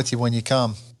some with you when you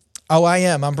come. Oh, I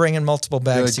am. I'm bringing multiple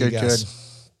bags to you guys. Good.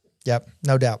 Yep,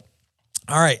 no doubt.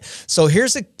 All right. So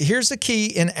here's the key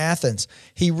in Athens.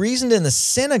 He reasoned in the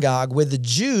synagogue with the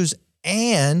Jews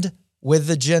and with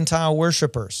the Gentile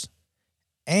worshipers,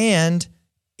 and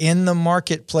in the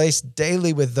marketplace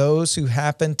daily with those who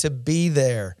happen to be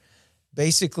there.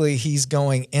 Basically, he's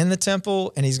going in the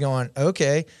temple and he's going,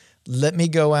 okay, let me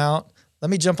go out. Let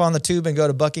me jump on the tube and go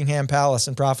to Buckingham Palace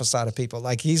and prophesy to people.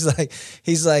 I've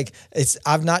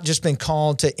not just been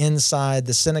called to inside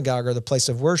the synagogue or the place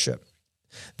of worship.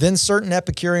 Then certain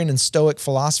Epicurean and Stoic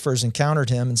philosophers encountered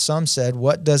him, and some said,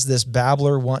 what does this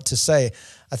babbler want to say?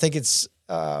 I think it's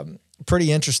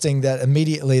pretty interesting that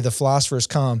immediately the philosophers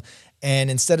come,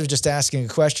 and instead of just asking a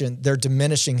question, they're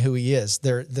diminishing who he is.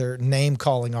 They're name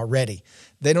calling already.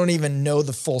 They don't even know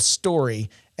the full story,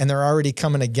 and they're already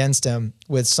coming against him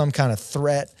with some kind of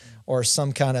threat or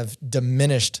some kind of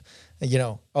diminished,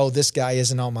 this guy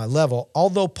isn't on my level.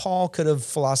 Although Paul could have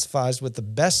philosophized with the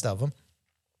best of them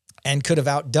and could have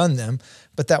outdone them,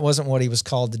 but that wasn't what he was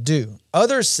called to do.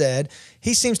 Others said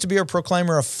he seems to be a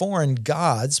proclaimer of foreign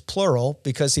gods, plural,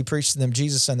 because he preached to them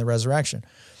Jesus and the resurrection.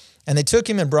 And they took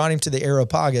him and brought him to the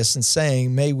Areopagus, and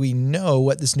saying, may we know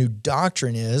what this new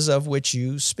doctrine is of which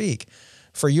you speak.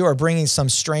 For you are bringing some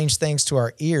strange things to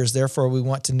our ears. Therefore, we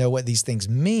want to know what these things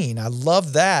mean. I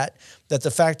love that the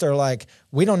fact they're like,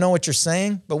 we don't know what you're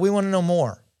saying, but we want to know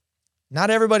more. Not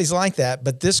everybody's like that,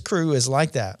 but this crew is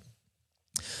like that.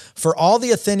 For all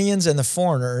the Athenians and the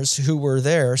foreigners who were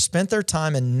there spent their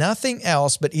time in nothing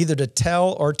else but either to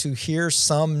tell or to hear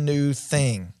some new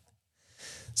thing.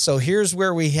 So here's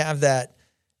where we have that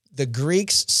the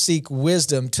Greeks seek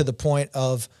wisdom to the point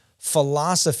of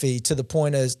philosophy, to the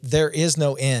point of there is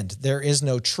no end. There is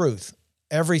no truth.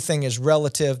 Everything is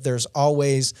relative. There's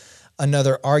always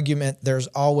another argument. There's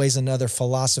always another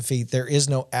philosophy. There is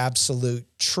no absolute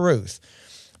truth.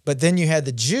 But then you had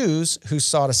the Jews who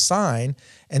sought a sign.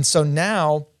 And so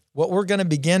now what we're going to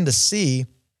begin to see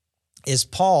is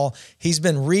Paul, he's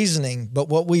been reasoning, but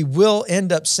what we will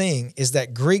end up seeing is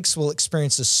that Greeks will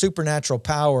experience a supernatural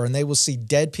power, and they will see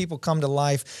dead people come to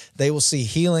life. They will see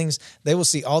healings. They will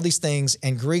see all these things,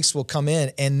 and Greeks will come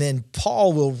in. And then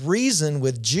Paul will reason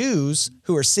with Jews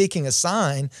who are seeking a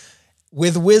sign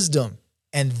with wisdom.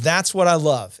 And that's what I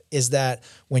love, is that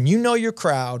when you know your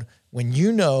crowd, when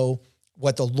you know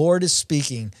what the Lord is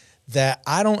speaking, that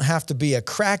I don't have to be a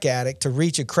crack addict to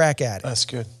reach a crack addict. That's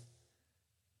good.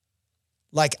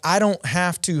 Like, I don't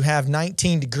have to have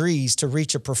 19 degrees to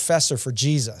reach a professor for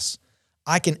Jesus.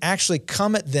 I can actually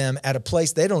come at them at a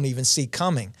place they don't even see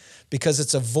coming because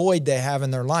it's a void they have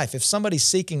in their life. If somebody's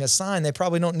seeking a sign, they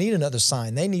probably don't need another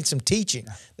sign. They need some teaching.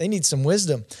 They need some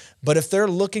wisdom. But if they're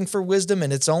looking for wisdom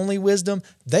and it's only wisdom,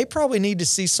 they probably need to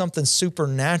see something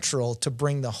supernatural to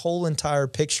bring the whole entire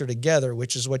picture together,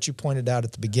 which is what you pointed out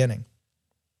at the beginning.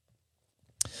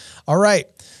 All right.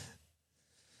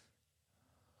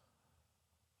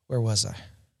 Where was I?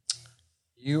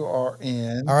 You are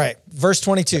in. All right. Verse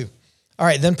 22. All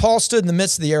right, then Paul stood in the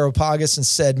midst of the Areopagus and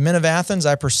said, Men of Athens,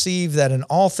 I perceive that in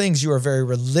all things you are very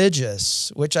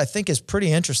religious, which I think is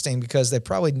pretty interesting because they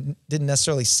probably didn't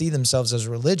necessarily see themselves as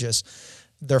religious.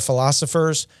 They're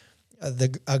philosophers,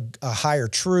 a higher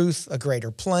truth, a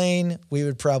greater plane. We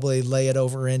would probably lay it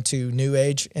over into New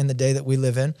Age in the day that we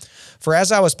live in. For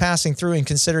as I was passing through and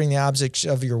considering the objects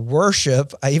of your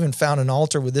worship, I even found an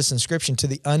altar with this inscription, to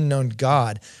the unknown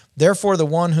God. Therefore, the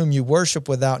one whom you worship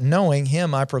without knowing,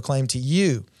 him I proclaim to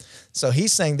you. So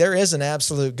he's saying there is an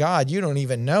absolute God. You don't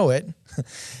even know it.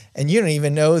 And you don't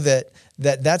even know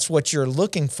that's what you're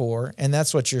looking for and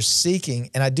that's what you're seeking.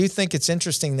 And I do think it's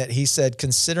interesting that he said,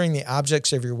 considering the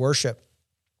objects of your worship.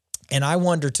 And I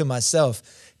wonder to myself,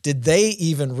 did they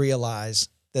even realize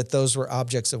that those were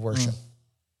objects of worship?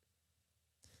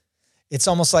 It's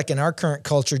almost like in our current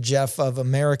culture, Jeff, of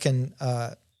American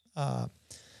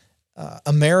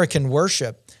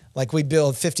worship, like we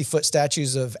build 50-foot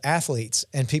statues of athletes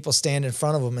and people stand in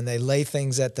front of them and they lay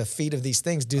things at the feet of these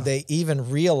things. Do they even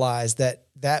realize that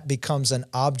that becomes an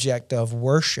object of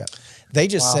worship? They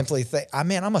just simply think,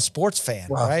 I'm a sports fan,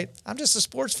 right? I'm just a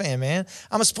sports fan, man.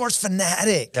 I'm a sports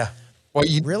fanatic. Yeah. Well,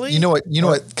 really? You know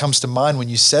what comes to mind when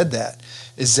you said that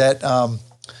is that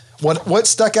what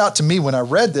stuck out to me when I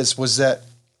read this was that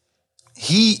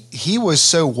he was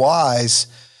so wise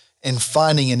in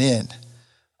finding an end.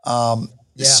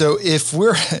 So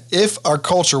if our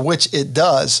culture, which it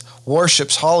does,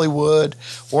 worships Hollywood,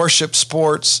 worships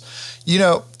sports,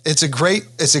 it's a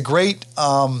great,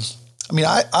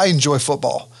 I enjoy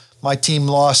football. My team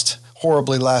lost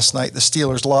horribly last night. The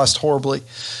Steelers lost horribly,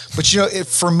 but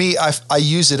for me, I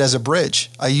use it as a bridge.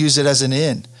 I use it as an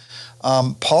in.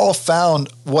 Paul found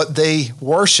what they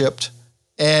worshiped,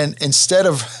 and instead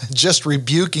of just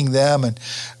rebuking them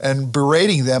and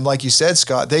berating them, like you said,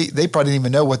 Scott, they probably didn't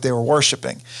even know what they were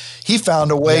worshiping. He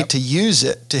found a way to use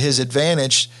it to his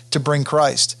advantage to bring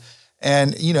Christ.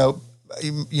 And,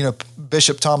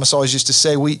 Bishop Thomas always used to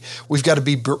say, we've got to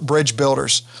be bridge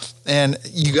builders, and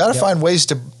you got to find ways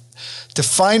to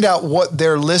find out what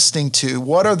they're listening to,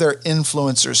 what are their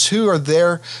influencers,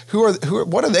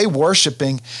 what are they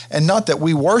worshiping, and not that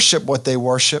we worship what they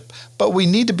worship, but we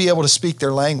need to be able to speak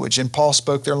their language, and Paul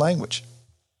spoke their language.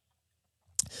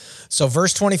 So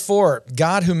verse 24,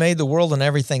 God who made the world and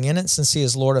everything in it, since he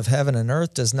is Lord of heaven and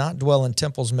earth, does not dwell in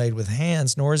temples made with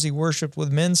hands, nor is he worshipped with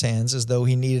men's hands as though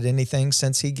he needed anything,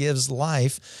 since he gives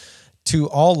life to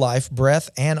all life, breath,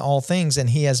 and all things,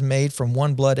 and he has made from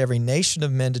one blood every nation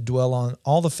of men to dwell on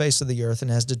all the face of the earth, and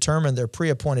has determined their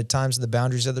pre-appointed times and the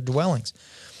boundaries of their dwellings,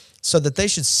 so that they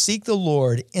should seek the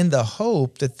Lord in the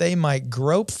hope that they might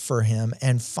grope for him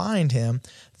and find him,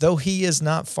 though he is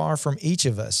not far from each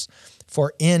of us.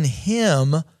 For in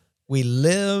him we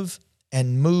live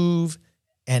and move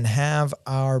and have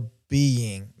our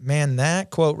being. Man, that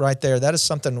quote right there, that is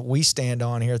something we stand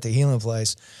on here at the Healing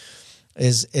Place.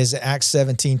 Is Acts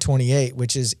 17:28,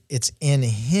 which is, it's in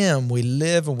him we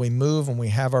live and we move and we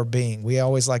have our being. We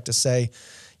always like to say,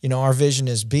 our vision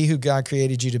is be who God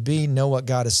created you to be, know what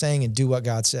God is saying, and do what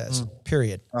God says,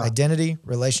 period. Identity,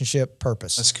 relationship,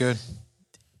 purpose. That's good.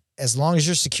 As long as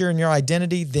you're secure in your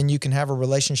identity, then you can have a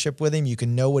relationship with him. You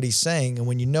can know what he's saying. And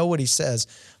when you know what he says,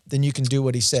 then you can do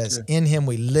what he says. In him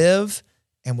we live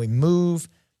and we move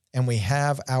and we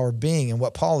have our being. And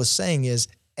what Paul is saying is,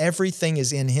 everything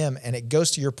is in him. And it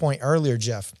goes to your point earlier,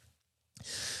 Jeff.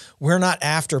 We're not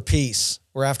after peace.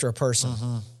 We're after a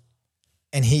person.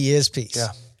 And he is peace. Yeah.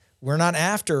 We're not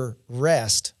after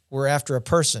rest. We're after a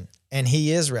person. And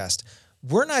he is rest.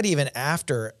 We're not even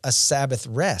after a Sabbath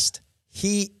rest.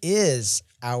 He is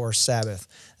our Sabbath.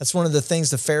 That's one of the things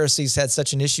the Pharisees had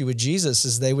such an issue with Jesus,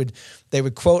 is they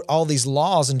would quote all these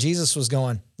laws, and Jesus was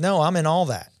going, no, I'm in all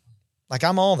that. Like,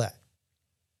 I'm all that.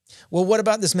 Well, what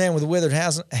about this man with a withered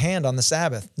hand on the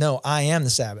Sabbath? No, I am the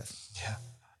Sabbath. Yeah.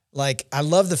 Like, I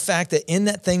love the fact that in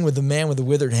that thing with the man with the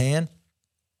withered hand,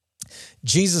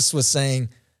 Jesus was saying,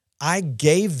 I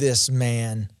gave this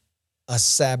man a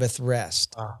Sabbath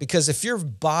rest. Because if your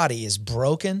body is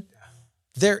broken,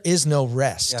 there is no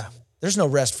rest. Yeah. There's no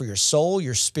rest for your soul,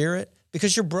 your spirit,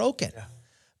 because you're broken. Yeah.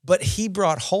 But he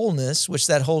brought wholeness, which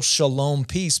that whole shalom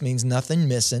peace means nothing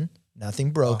missing,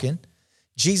 nothing broken. Wow.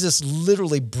 Jesus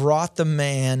literally brought the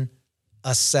man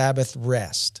a Sabbath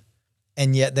rest.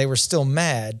 And yet they were still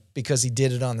mad because he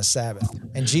did it on the Sabbath.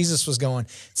 And Jesus was going,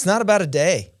 it's not about a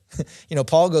day.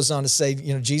 Paul goes on to say,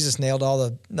 Jesus nailed all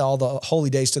the holy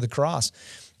days to the cross.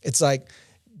 It's like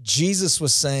Jesus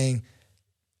was saying,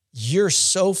 you're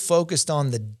so focused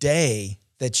on the day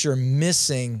that you're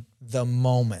missing the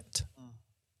moment.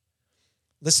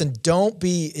 Listen,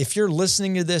 if you're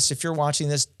listening to this, if you're watching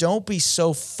this, don't be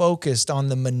so focused on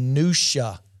the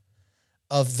minutia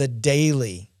of the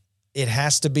daily. It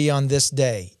has to be on this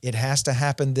day. It has to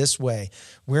happen this way.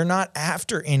 We're not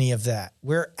after any of that.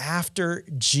 We're after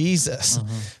Jesus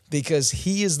because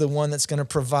he is the one that's going to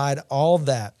provide all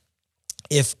that.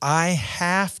 If I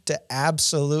have to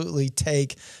absolutely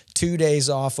take 2 days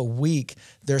off a week,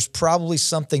 there's probably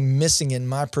something missing in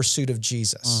my pursuit of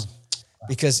Jesus.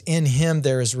 Because in him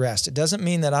there is rest. It doesn't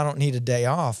mean that I don't need a day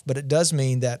off, but it does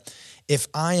mean that if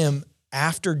I am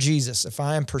after Jesus, if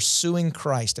I am pursuing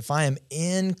Christ, if I am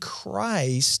in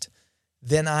Christ,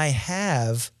 then I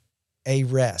have a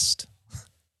rest.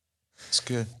 That's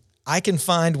good. I can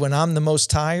find when I'm the most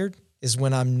tired is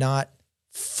when I'm not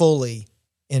fully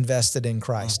invested in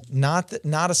Christ. Not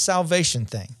a salvation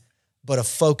thing, but a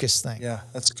focus thing. Yeah,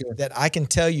 that's good. That I can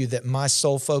tell you that my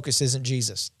sole focus isn't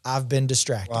Jesus. I've been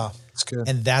distracted. Wow, that's good.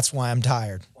 And that's why I'm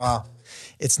tired. Wow.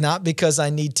 It's not because I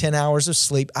need 10 hours of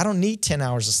sleep. I don't need 10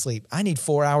 hours of sleep. I need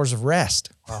 4 hours of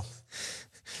rest. Wow.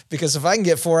 Because if I can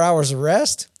get 4 hours of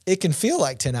rest, it can feel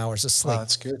like 10 hours of sleep. Wow,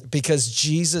 that's good. Because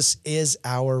Jesus is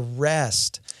our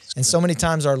rest. And so many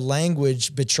times our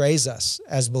language betrays us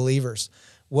as believers.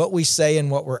 What we say and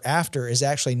what we're after is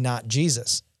actually not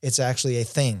Jesus. It's actually a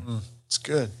thing. It's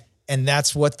good. And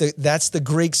that's the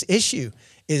Greeks' issue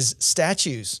is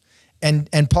statues.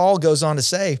 And Paul goes on to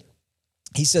say,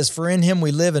 he says, for in him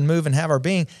we live and move and have our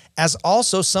being, as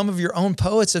also some of your own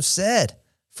poets have said,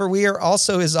 for we are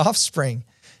also his offspring.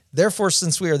 Therefore,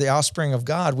 since we are the offspring of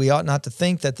God, we ought not to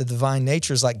think that the divine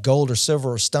nature is like gold or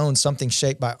silver or stone, something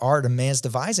shaped by art and man's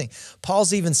devising.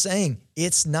 Paul's even saying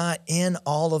it's not in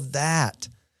all of that.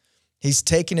 He's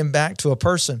taking him back to a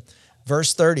person.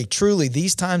 Verse 30, truly,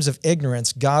 these times of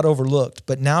ignorance God overlooked,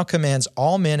 but now commands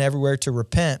all men everywhere to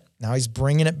repent. Now he's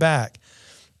bringing it back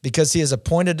because he has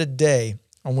appointed a day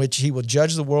on which he will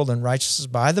judge the world in righteousness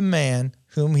by the man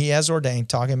whom he has ordained,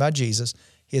 talking about Jesus.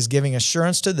 He is giving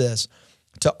assurance to this,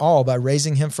 to all by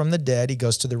raising him from the dead. He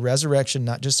goes to the resurrection,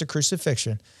 not just the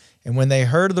crucifixion. And when they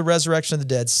heard of the resurrection of the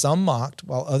dead, some mocked,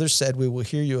 while others said, we will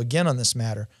hear you again on this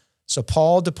matter. So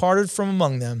Paul departed from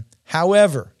among them.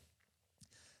 However,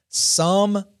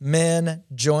 some men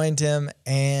joined him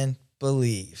and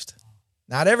believed.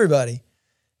 Not everybody,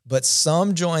 but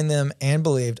some joined them and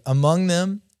believed. Among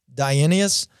them,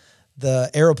 Dionysius,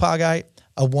 the Areopagite,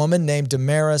 a woman named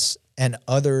Damaris, and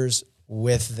others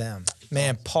with them.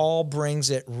 Man, Paul brings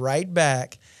it right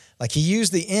back. Like he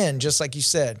used the end, just like you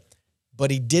said,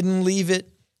 but he didn't leave it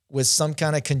with some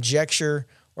kind of conjecture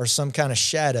or some kind of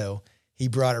shadow. He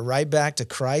brought it right back to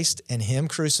Christ and him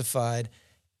crucified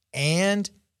and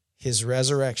his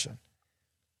resurrection.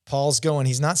 Paul's going,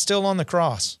 he's not still on the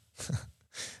cross.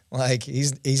 Like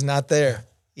he's not there.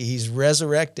 He's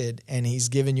resurrected and he's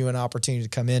given you an opportunity to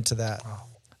come into that. Wow.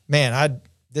 Man,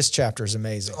 this chapter is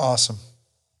amazing. Awesome.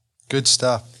 Good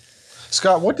stuff.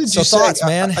 Scott, what did you thoughts, say?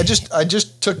 Man? I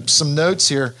just took some notes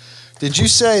here. Did you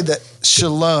say that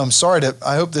shalom,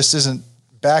 I hope this isn't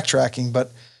backtracking,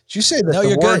 but did you say that the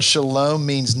word good. Shalom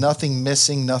means nothing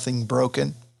missing, nothing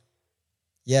broken?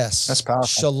 Yes. That's powerful.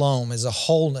 Shalom is a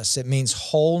wholeness. It means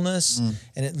wholeness.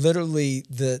 And it literally,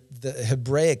 the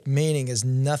Hebraic meaning is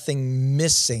nothing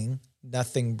missing,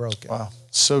 nothing broken. Wow.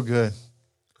 So good.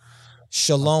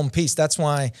 Shalom, peace. That's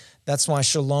why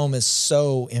shalom is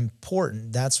so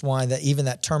important. That's why even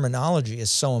that terminology is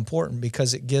so important,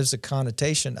 because it gives a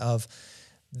connotation of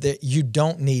that you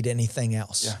don't need anything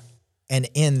else. Yeah. And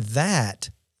in that,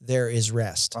 there is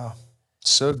rest. Wow.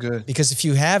 So good. Because if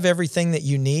you have everything that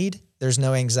you need, there's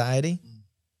no anxiety,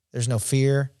 there's no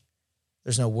fear,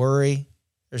 there's no worry,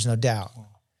 there's no doubt,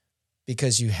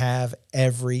 because you have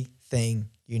everything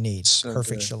you need. So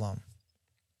perfect good. Shalom.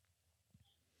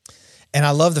 And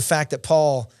I love the fact that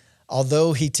Paul,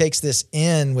 although he takes this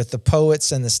in with the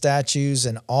poets and the statues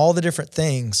and all the different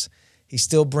things, he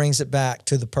still brings it back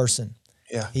to the person.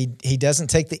 Yeah. He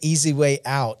doesn't take the easy way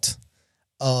out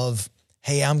of,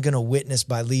 hey, I'm going to witness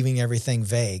by leaving everything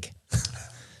vague.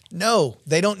 No,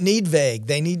 they don't need vague.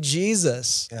 They need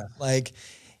Jesus. Yeah.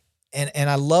 And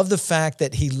I love the fact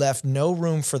that he left no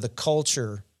room for the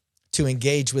culture to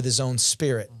engage with his own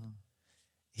spirit.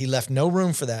 He left no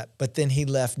room for that, but then he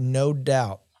left no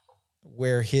doubt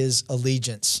where his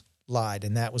allegiance lied,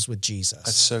 and that was with Jesus.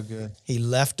 That's so good. He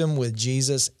left him with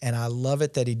Jesus, and I love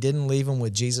it that he didn't leave him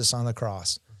with Jesus on the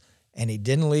cross, and he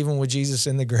didn't leave him with Jesus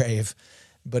in the grave,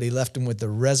 but he left him with the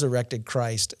resurrected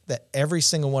Christ, that every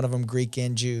single one of them, Greek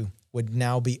and Jew, would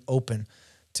now be open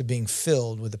to being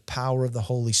filled with the power of the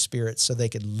Holy Spirit so they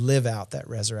could live out that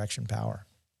resurrection power.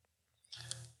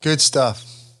 Good stuff.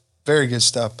 Very good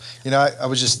stuff. I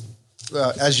was just,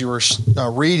 as you were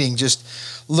reading, just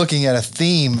looking at a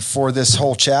theme for this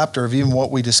whole chapter of even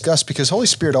what we discussed, because Holy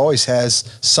Spirit always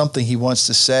has something he wants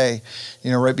to say.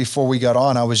 Right before we got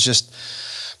on, I was just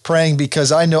praying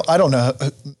because I don't know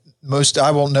I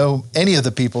won't know any of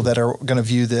the people that are going to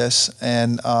view this,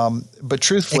 but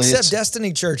truthfully, except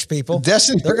Destiny Church people.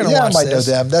 Destiny, they're going to watch I might this.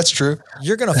 know them. That's true.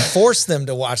 You're going to force them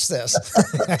to watch this,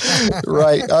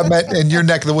 right? I'm in your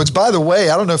neck of the woods. By the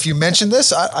way, I don't know if you mentioned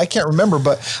this. I can't remember,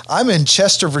 but I'm in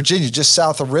Chester, Virginia, just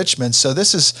south of Richmond. So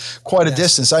this is quite a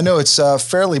distance. I know it's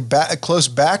fairly close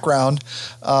background,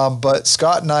 but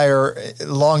Scott and I are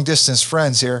long distance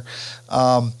friends here.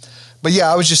 But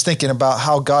yeah, I was just thinking about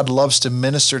how God loves to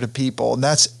minister to people. And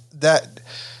that's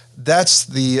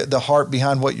the heart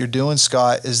behind what you're doing,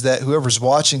 Scott, is that whoever's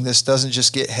watching this doesn't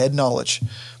just get head knowledge,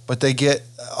 but they get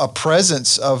a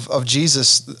presence of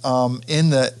Jesus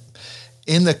in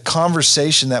the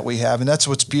conversation that we have. And that's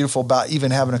what's beautiful about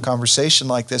even having a conversation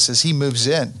like this, is he moves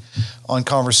in on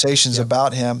conversations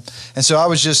about him. And so I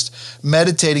was just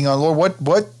meditating on, Lord,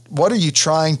 what are you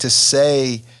trying to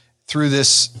say through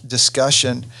this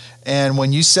discussion? And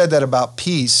when you said that about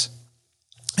peace,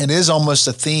 it is almost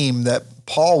a theme that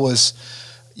Paul was,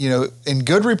 in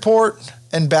good report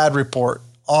and bad report,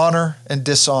 honor and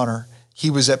dishonor, he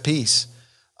was at peace.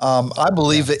 I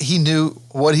believe that he knew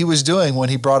what he was doing when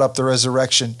he brought up the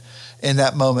resurrection in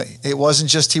that moment. It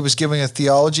wasn't just he was giving a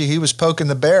theology, he was poking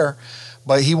the bear,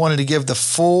 but he wanted to give the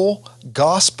full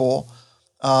gospel,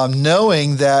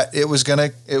 knowing that it was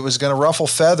gonna ruffle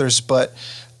feathers, but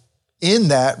in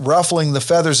that ruffling the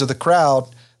feathers of the crowd,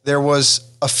 there was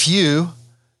a few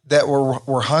that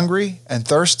were hungry and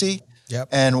thirsty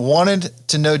and wanted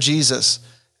to know Jesus.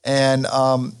 And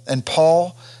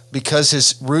Paul, because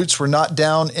his roots were not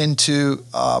down into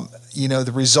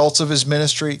the results of his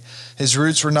ministry, his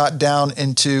roots were not down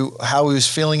into how he was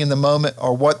feeling in the moment,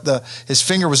 or his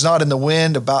finger was not in the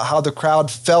wind about how the crowd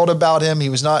felt about him. He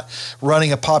was not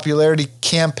running a popularity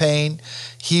campaign.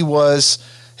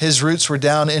 His roots were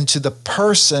down into the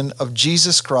person of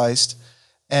Jesus Christ.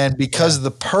 And because of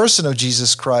the person of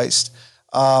Jesus Christ,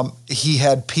 he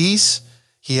had peace,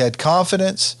 he had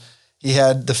confidence, he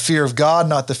had the fear of God,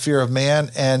 not the fear of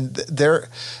man. And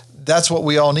that's what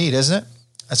we all need, isn't it?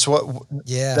 That's what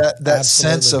that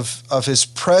sense of his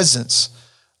presence.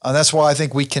 And that's why I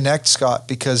think we connect, Scott,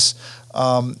 because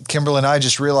Kimberly and I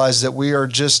just realized that we're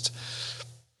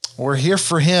here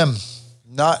for him.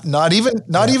 Not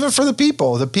even for the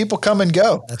people. The people come and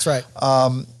go. That's right.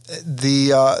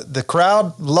 The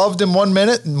crowd loved him 1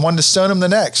 minute and wanted to stone him the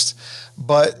next.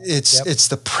 But it's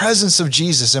the presence of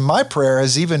Jesus. And my prayer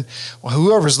is, even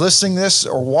whoever's listening this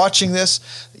or watching this,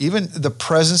 even the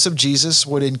presence of Jesus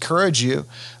would encourage you,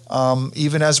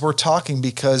 even as we're talking,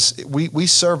 because we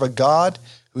serve a God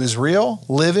who is real,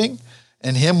 living,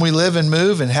 and him we live and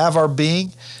move and have our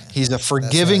being. He's a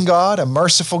forgiving God, a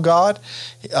merciful God.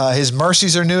 His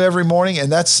mercies are new every morning, and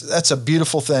that's a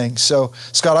beautiful thing. So,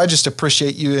 Scott, I just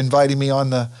appreciate you inviting me on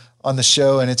the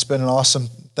show, and it's been an awesome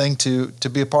thing to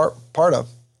be a part of.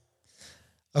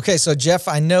 Okay, so Jeff,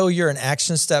 I know you're an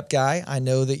action step guy. I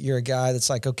know that you're a guy that's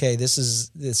like, okay, this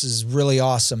is really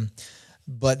awesome,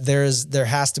 but there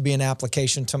has to be an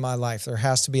application to my life. There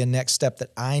has to be a next step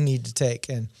that I need to take.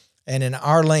 And in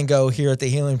our lingo here at the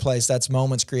Healing Place, that's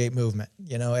moments create movement.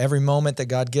 Every moment that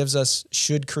God gives us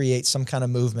should create some kind of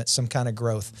movement, some kind of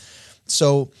growth.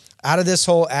 So out of this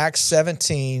whole Acts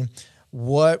 17,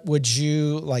 what would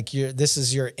you like? This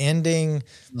is your ending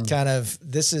kind of,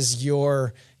 this is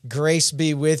your grace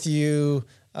be with you,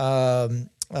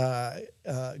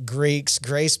 Greeks,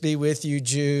 grace be with you,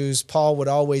 Jews. Paul would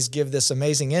always give this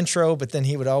amazing intro, but then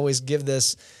he would always give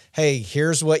this, hey,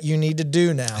 here's what you need to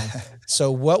do now. So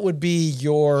what would be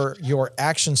your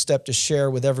action step to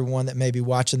share with everyone that may be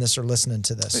watching this or listening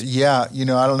to this? Yeah,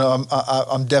 I don't know.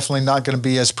 I'm definitely not going to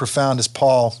be as profound as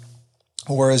Paul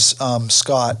or as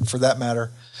Scott, for that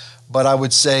matter. But I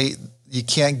would say you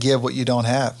can't give what you don't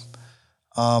have.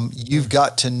 You've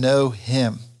got to know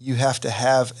him. You have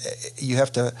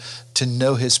to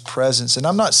know his presence. And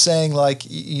I'm not saying like,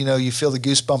 you feel the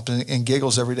goosebumps and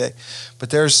giggles every day, but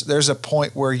there's a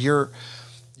point where you're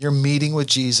meeting with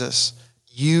Jesus.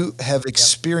 You have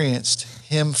experienced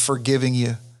him forgiving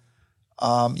you.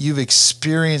 You've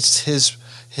experienced his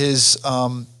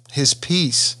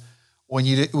peace when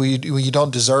you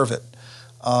don't deserve it.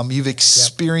 You've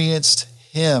experienced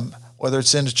him, whether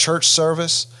it's in a church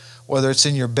service, whether it's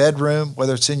in your bedroom,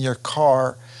 whether it's in your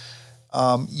car.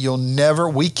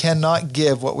 We cannot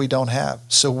give what we don't have.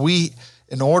 So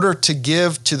in order to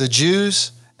give to the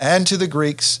Jews and to the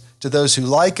Greeks, to those who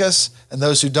like us and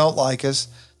those who don't like us,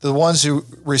 the ones who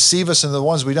receive us and the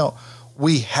ones we don't,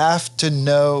 we have to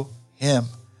know him.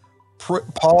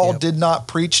 Paul did not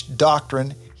preach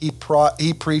doctrine. He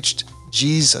preached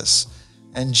Jesus.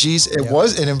 And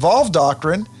Jesus, it involved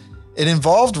doctrine, it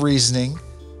involved reasoning,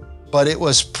 but it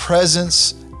was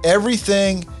presence.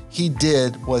 Everything he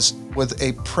did was with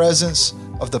a presence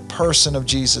of the person of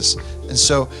Jesus. And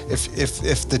so if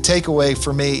the takeaway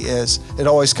for me is, it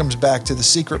always comes back to the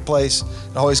secret place.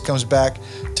 It always comes back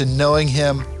to knowing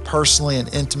him personally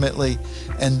and intimately.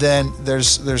 And then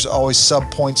there's always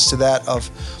sub-points to that of,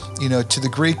 to the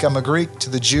Greek, I'm a Greek. To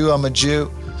the Jew, I'm a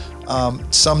Jew.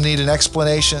 Some need an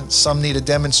explanation. Some need a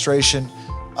demonstration.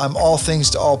 I'm all things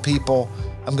to all people.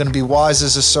 I'm going to be wise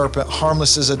as a serpent,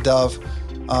 harmless as a dove.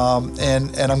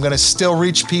 And I'm going to still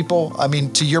reach people. I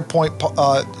mean, to your point,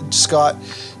 Scott,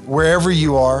 wherever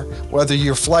you are, whether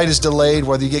your flight is delayed,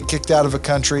 whether you get kicked out of a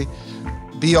country,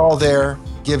 be all there.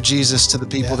 Give Jesus to the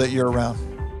people that you're around.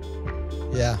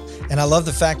 Yeah. And I love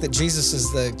the fact that Jesus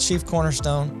is the chief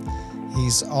cornerstone.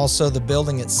 He's also the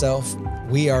building itself.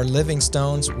 We are living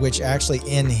stones, which actually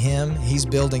in him, he's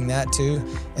building that too.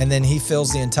 And then he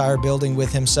fills the entire building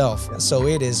with himself. So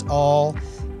it is all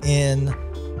in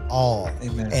all.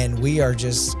 Amen. And we are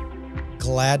just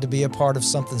glad to be a part of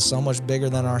something so much bigger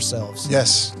than ourselves.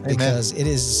 Yes. Amen. Because it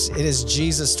is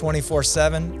Jesus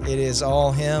 24/7. It is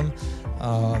all him.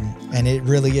 And it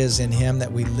really is in him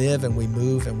that we live and we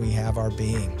move and we have our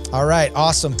being. All right.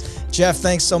 Awesome. Jeff,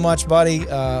 thanks so much, buddy,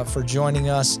 for joining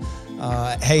us.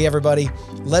 Hey, everybody,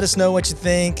 let us know what you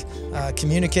think.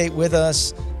 Communicate with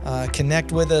us.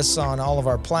 Connect with us on all of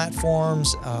our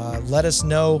platforms. Let us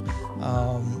know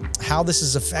how this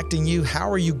is affecting you. How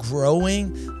are you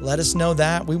growing? Let us know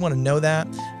that. We want to know that.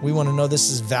 We want to know this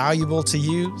is valuable to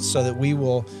you so that we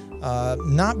will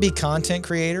not be content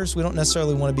creators. We don't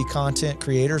necessarily want to be content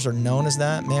creators or known as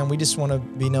that. Man, we just want to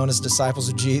be known as disciples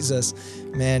of Jesus.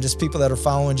 Man, just people that are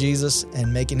following Jesus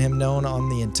and making him known on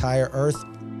the entire earth.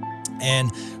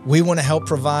 And we want to help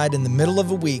provide in the middle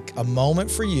of a week a moment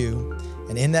for you.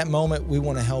 And in that moment, we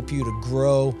want to help you to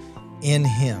grow in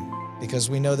him, because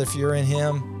we know that if you're in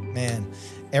him, man,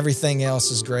 everything else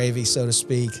is gravy, so to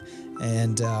speak.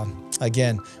 And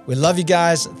again, we love you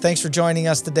guys. Thanks for joining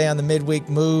us today on the Midweek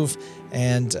Move,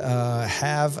 and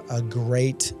have a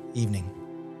great evening.